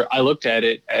gender, I looked at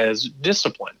it as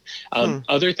discipline.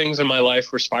 Other things in my life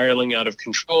were spiraling out of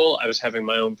control. I was having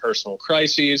my own personal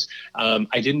crises.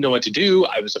 I didn't know what to do.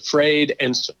 I was afraid,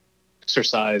 and so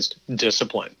exercised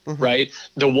discipline, right?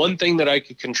 The one thing that I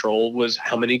could control was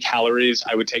how many calories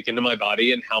I would take into my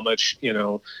body and how much,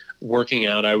 working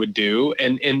out I would do.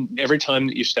 And every time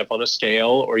that you step on a scale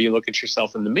or you look at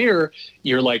yourself in the mirror,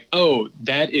 you're like, oh,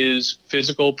 that is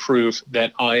physical proof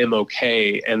that I am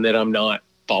okay and that I'm not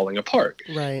falling apart.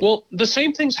 Right. Well, the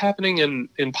same thing's happening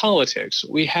in politics.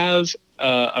 We have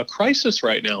a crisis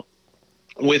right now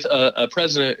with a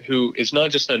president who is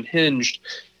not just unhinged,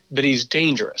 but he's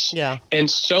dangerous. Yeah.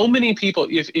 And so many people,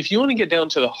 if you want to get down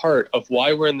to the heart of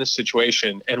why we're in this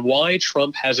situation and why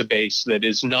Trump has a base that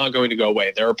is not going to go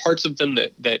away, there are parts of them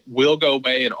that will go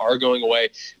away and are going away,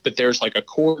 but there's like a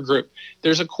core group.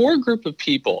 There's a core group of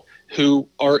people who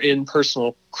are in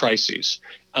personal crises.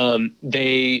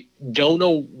 They don't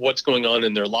know what's going on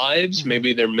in their lives.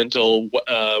 Maybe their mental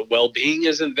well-being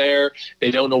isn't there.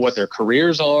 They don't know what their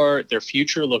careers are. Their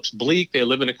future looks bleak. They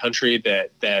live in a country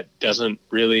that doesn't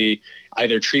really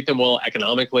either treat them well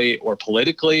economically or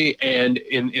politically. And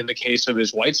in the case of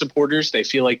his white supporters, they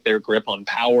feel like their grip on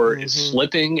power is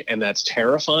slipping, and that's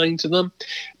terrifying to them.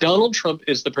 Donald Trump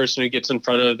is the person who gets in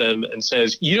front of them and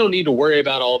says, you don't need to worry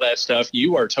about all that stuff.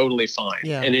 You are totally fine.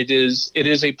 Yeah. And it is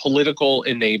a political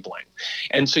enabling.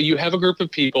 And so you have a group of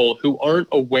people who aren't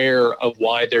aware of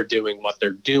why they're doing what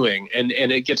they're doing. And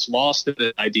it gets lost in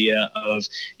the idea of,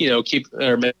 keep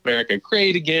America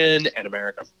great again and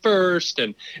America first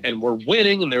and we're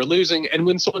winning and they're losing. And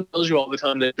when someone tells you all the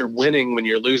time that you're winning when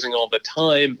you're losing all the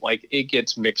time, like it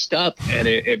gets mixed up and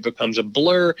it becomes a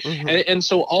blur. And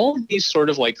so all of these sort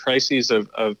of like crises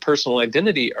of personal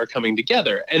identity are coming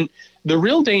together. And the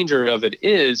real danger of it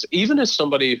is, even as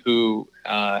somebody who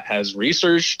has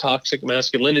researched toxic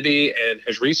masculinity and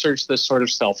has researched this sort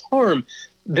of self-harm,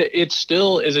 that it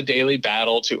still is a daily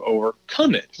battle to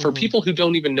overcome it. For people who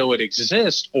don't even know it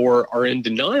exists or are in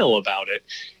denial about it,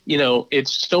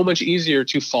 it's so much easier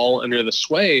to fall under the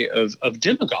sway of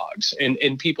demagogues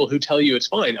and people who tell you it's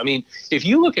fine. I mean, if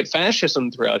you look at fascism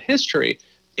throughout history,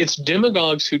 it's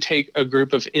demagogues who take a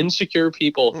group of insecure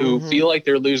people who feel like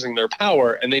they're losing their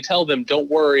power and they tell them, don't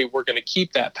worry, we're going to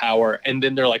keep that power. And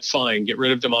then they're like, fine, get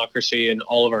rid of democracy and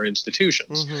all of our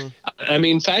institutions. I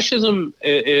mean, fascism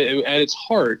at its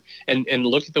heart, and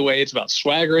look at the way it's about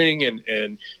swaggering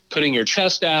and putting your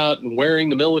chest out and wearing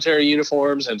the military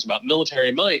uniforms, and it's about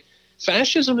military might.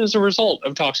 Fascism is a result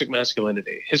of toxic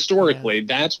masculinity. Historically,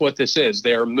 that's what this is.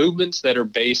 There are movements that are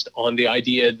based on the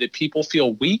idea that people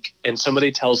feel weak and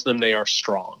somebody tells them they are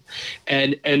strong.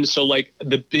 And so like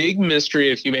the big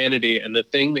mystery of humanity and the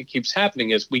thing that keeps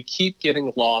happening is we keep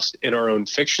getting lost in our own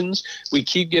fictions. We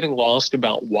keep getting lost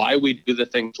about why we do the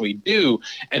things we do.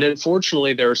 And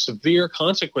unfortunately, there are severe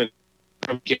consequences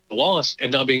from getting lost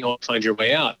and not being able to find your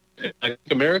way out. I think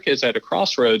America is at a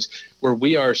crossroads where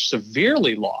we are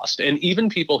severely lost. And even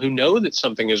people who know that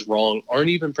something is wrong aren't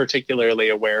even particularly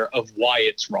aware of why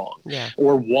it's wrong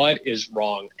or what is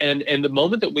wrong. And the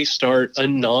moment that we start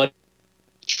unknowing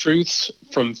truths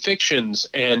from fictions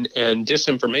and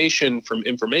disinformation from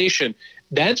information,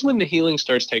 that's when the healing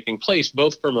starts taking place,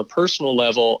 both from a personal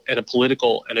level and a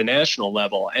political and a national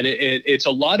level. And it's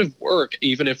a lot of work,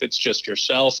 even if it's just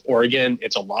yourself, or again,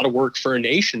 it's a lot of work for a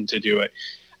nation to do it.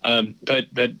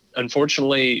 But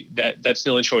unfortunately, that's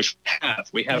the only choice we have.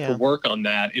 We have to work on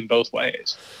that in both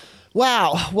ways.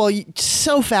 Wow. Well,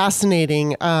 so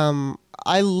fascinating.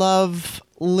 I love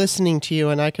listening to you,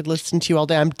 and I could listen to you all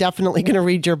day. I'm definitely going to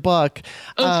read your book.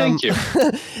 Oh, thank you.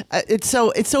 It's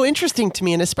so interesting to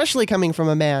me, and especially coming from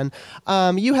a man.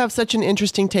 You have such an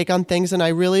interesting take on things, and I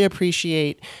really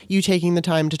appreciate you taking the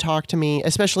time to talk to me,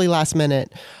 especially last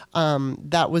minute.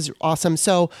 That was awesome.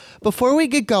 So before we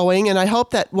get going, and I hope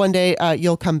that one day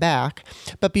you'll come back,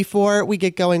 but before we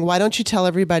get going, why don't you tell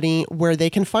everybody where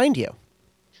they can find you?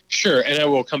 Sure, and I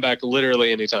will come back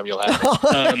literally anytime you'll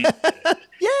have me.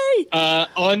 Yay!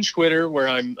 On Twitter, where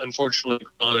I'm unfortunately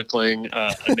chronicling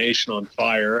a nation on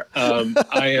fire,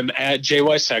 I am at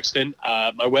JY Sexton.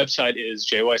 My website is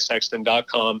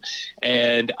jysexton.com,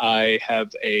 and I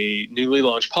have a newly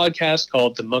launched podcast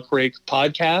called the Muckrake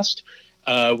Podcast,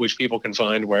 which people can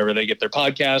find wherever they get their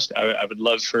podcast. I would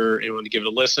love for anyone to give it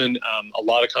a listen. A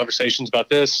lot of conversations about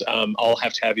this. I'll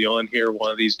have to have you on here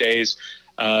one of these days.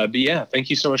 But yeah, thank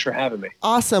you so much for having me.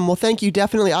 Awesome. Well, thank you.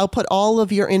 Definitely. I'll put all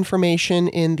of your information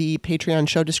in the Patreon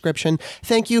show description.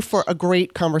 Thank you for a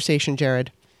great conversation,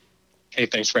 Jared. Hey,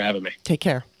 thanks for having me. Take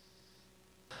care.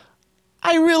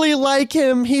 I really like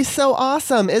him. He's so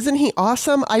awesome. Isn't he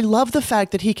awesome? I love the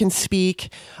fact that he can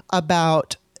speak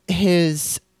about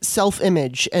his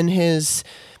self-image and his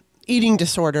eating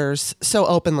disorders so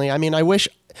openly. I mean, I wish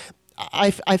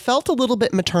I felt a little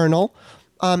bit maternal.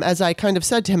 As I kind of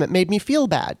said to him, it made me feel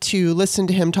bad to listen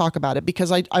to him talk about it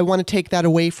because I want to take that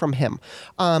away from him.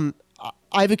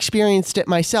 I've experienced it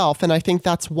myself, and I think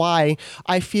that's why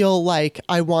I feel like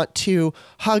I want to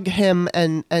hug him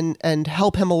and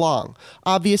help him along.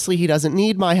 Obviously, he doesn't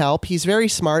need my help. He's very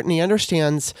smart, and he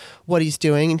understands what he's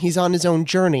doing, and he's on his own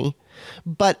journey.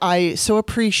 But I so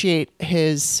appreciate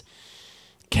his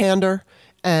candor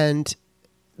and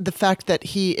the fact that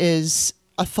he is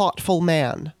a thoughtful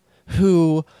man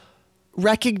who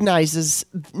recognizes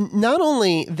not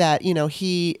only that,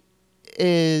 he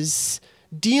is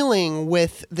dealing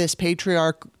with this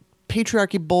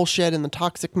patriarchy bullshit and the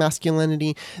toxic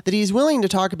masculinity, that he's willing to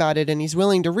talk about it and he's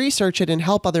willing to research it and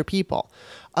help other people.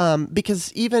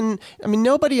 Because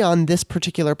nobody on this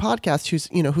particular podcast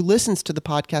who listens to the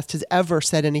podcast has ever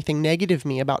said anything negative to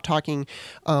me about talking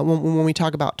when we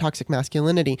talk about toxic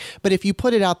masculinity. But if you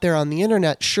put it out there on the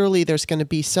internet, surely there's going to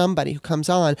be somebody who comes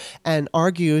on and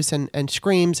argues and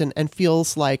screams and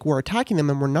feels like we're attacking them,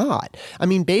 and we're not.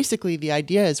 Basically the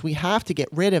idea is we have to get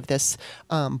rid of this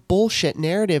bullshit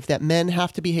narrative that men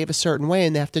have to behave a certain way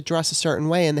and they have to dress a certain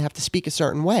way and they have to speak a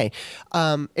certain way.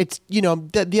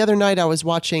 The other night I was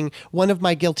watching one of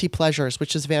my guilty pleasures,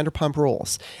 which is Vanderpump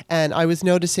Rules. And I was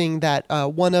noticing that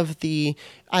one of the,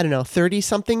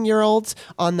 30-something-year-olds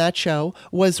on that show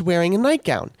was wearing a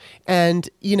nightgown. And,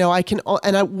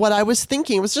 what I was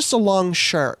thinking, it was just a long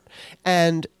shirt.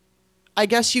 And I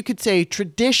guess you could say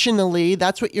traditionally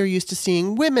that's what you're used to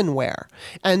seeing women wear.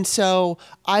 And so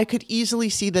I could easily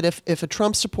see that if a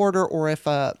Trump supporter or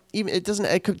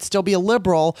it could still be a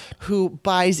liberal who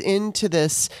buys into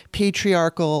this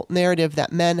patriarchal narrative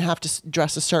that men have to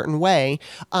dress a certain way,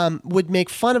 would make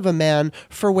fun of a man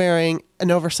for wearing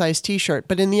an oversized t-shirt.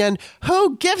 But in the end,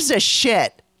 who gives a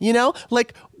shit?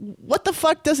 What the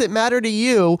fuck does it matter to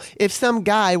you if some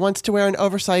guy wants to wear an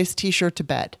oversized t-shirt to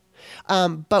bed?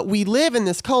 But we live in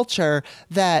this culture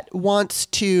that wants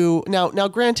to now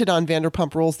granted, on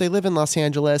Vanderpump Rules, they live in Los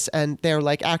Angeles and they're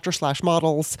like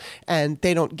actor/models and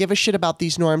they don't give a shit about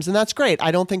these norms. And that's great.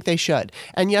 I don't think they should.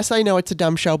 And yes, I know it's a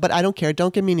dumb show, but I don't care.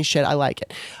 Don't give me any shit. I like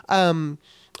it.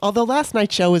 Although last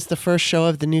night's show was the first show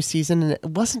of the new season and it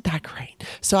wasn't that great.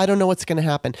 So I don't know what's going to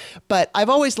happen. But I've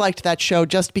always liked that show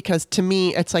just because to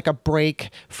me, it's like a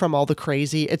break from all the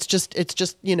crazy. It's just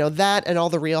that and all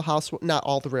the not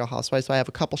all the Real Housewives. So I have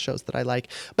a couple shows that I like.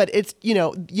 But it's,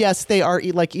 yes, they are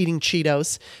like eating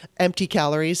Cheetos, empty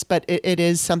calories. But it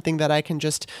is something that I can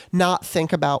just not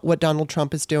think about what Donald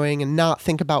Trump is doing and not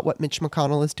think about what Mitch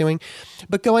McConnell is doing.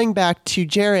 But going back to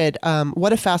Jared,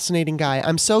 what a fascinating guy.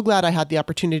 I'm so glad I had the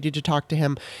opportunity to talk to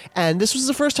him. And this was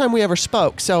the first time we ever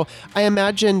spoke. So I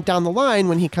imagine down the line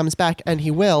when he comes back, and he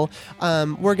will,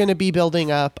 we're going to be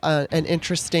building up an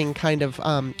interesting kind of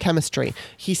chemistry.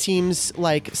 He seems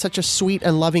like such a sweet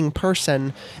and loving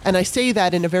person. And I say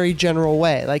that in a very general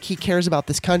way. Like, he cares about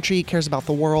this country, he cares about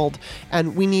the world,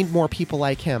 and we need more people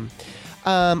like him.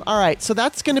 All right. So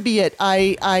that's going to be it.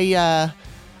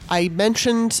 I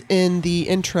mentioned in the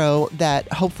intro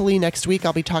that hopefully next week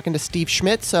I'll be talking to Steve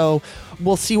Schmidt, so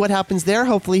we'll see what happens there.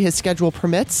 Hopefully his schedule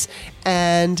permits.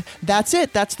 And that's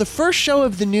it. That's the first show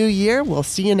of the new year. We'll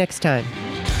see you next time.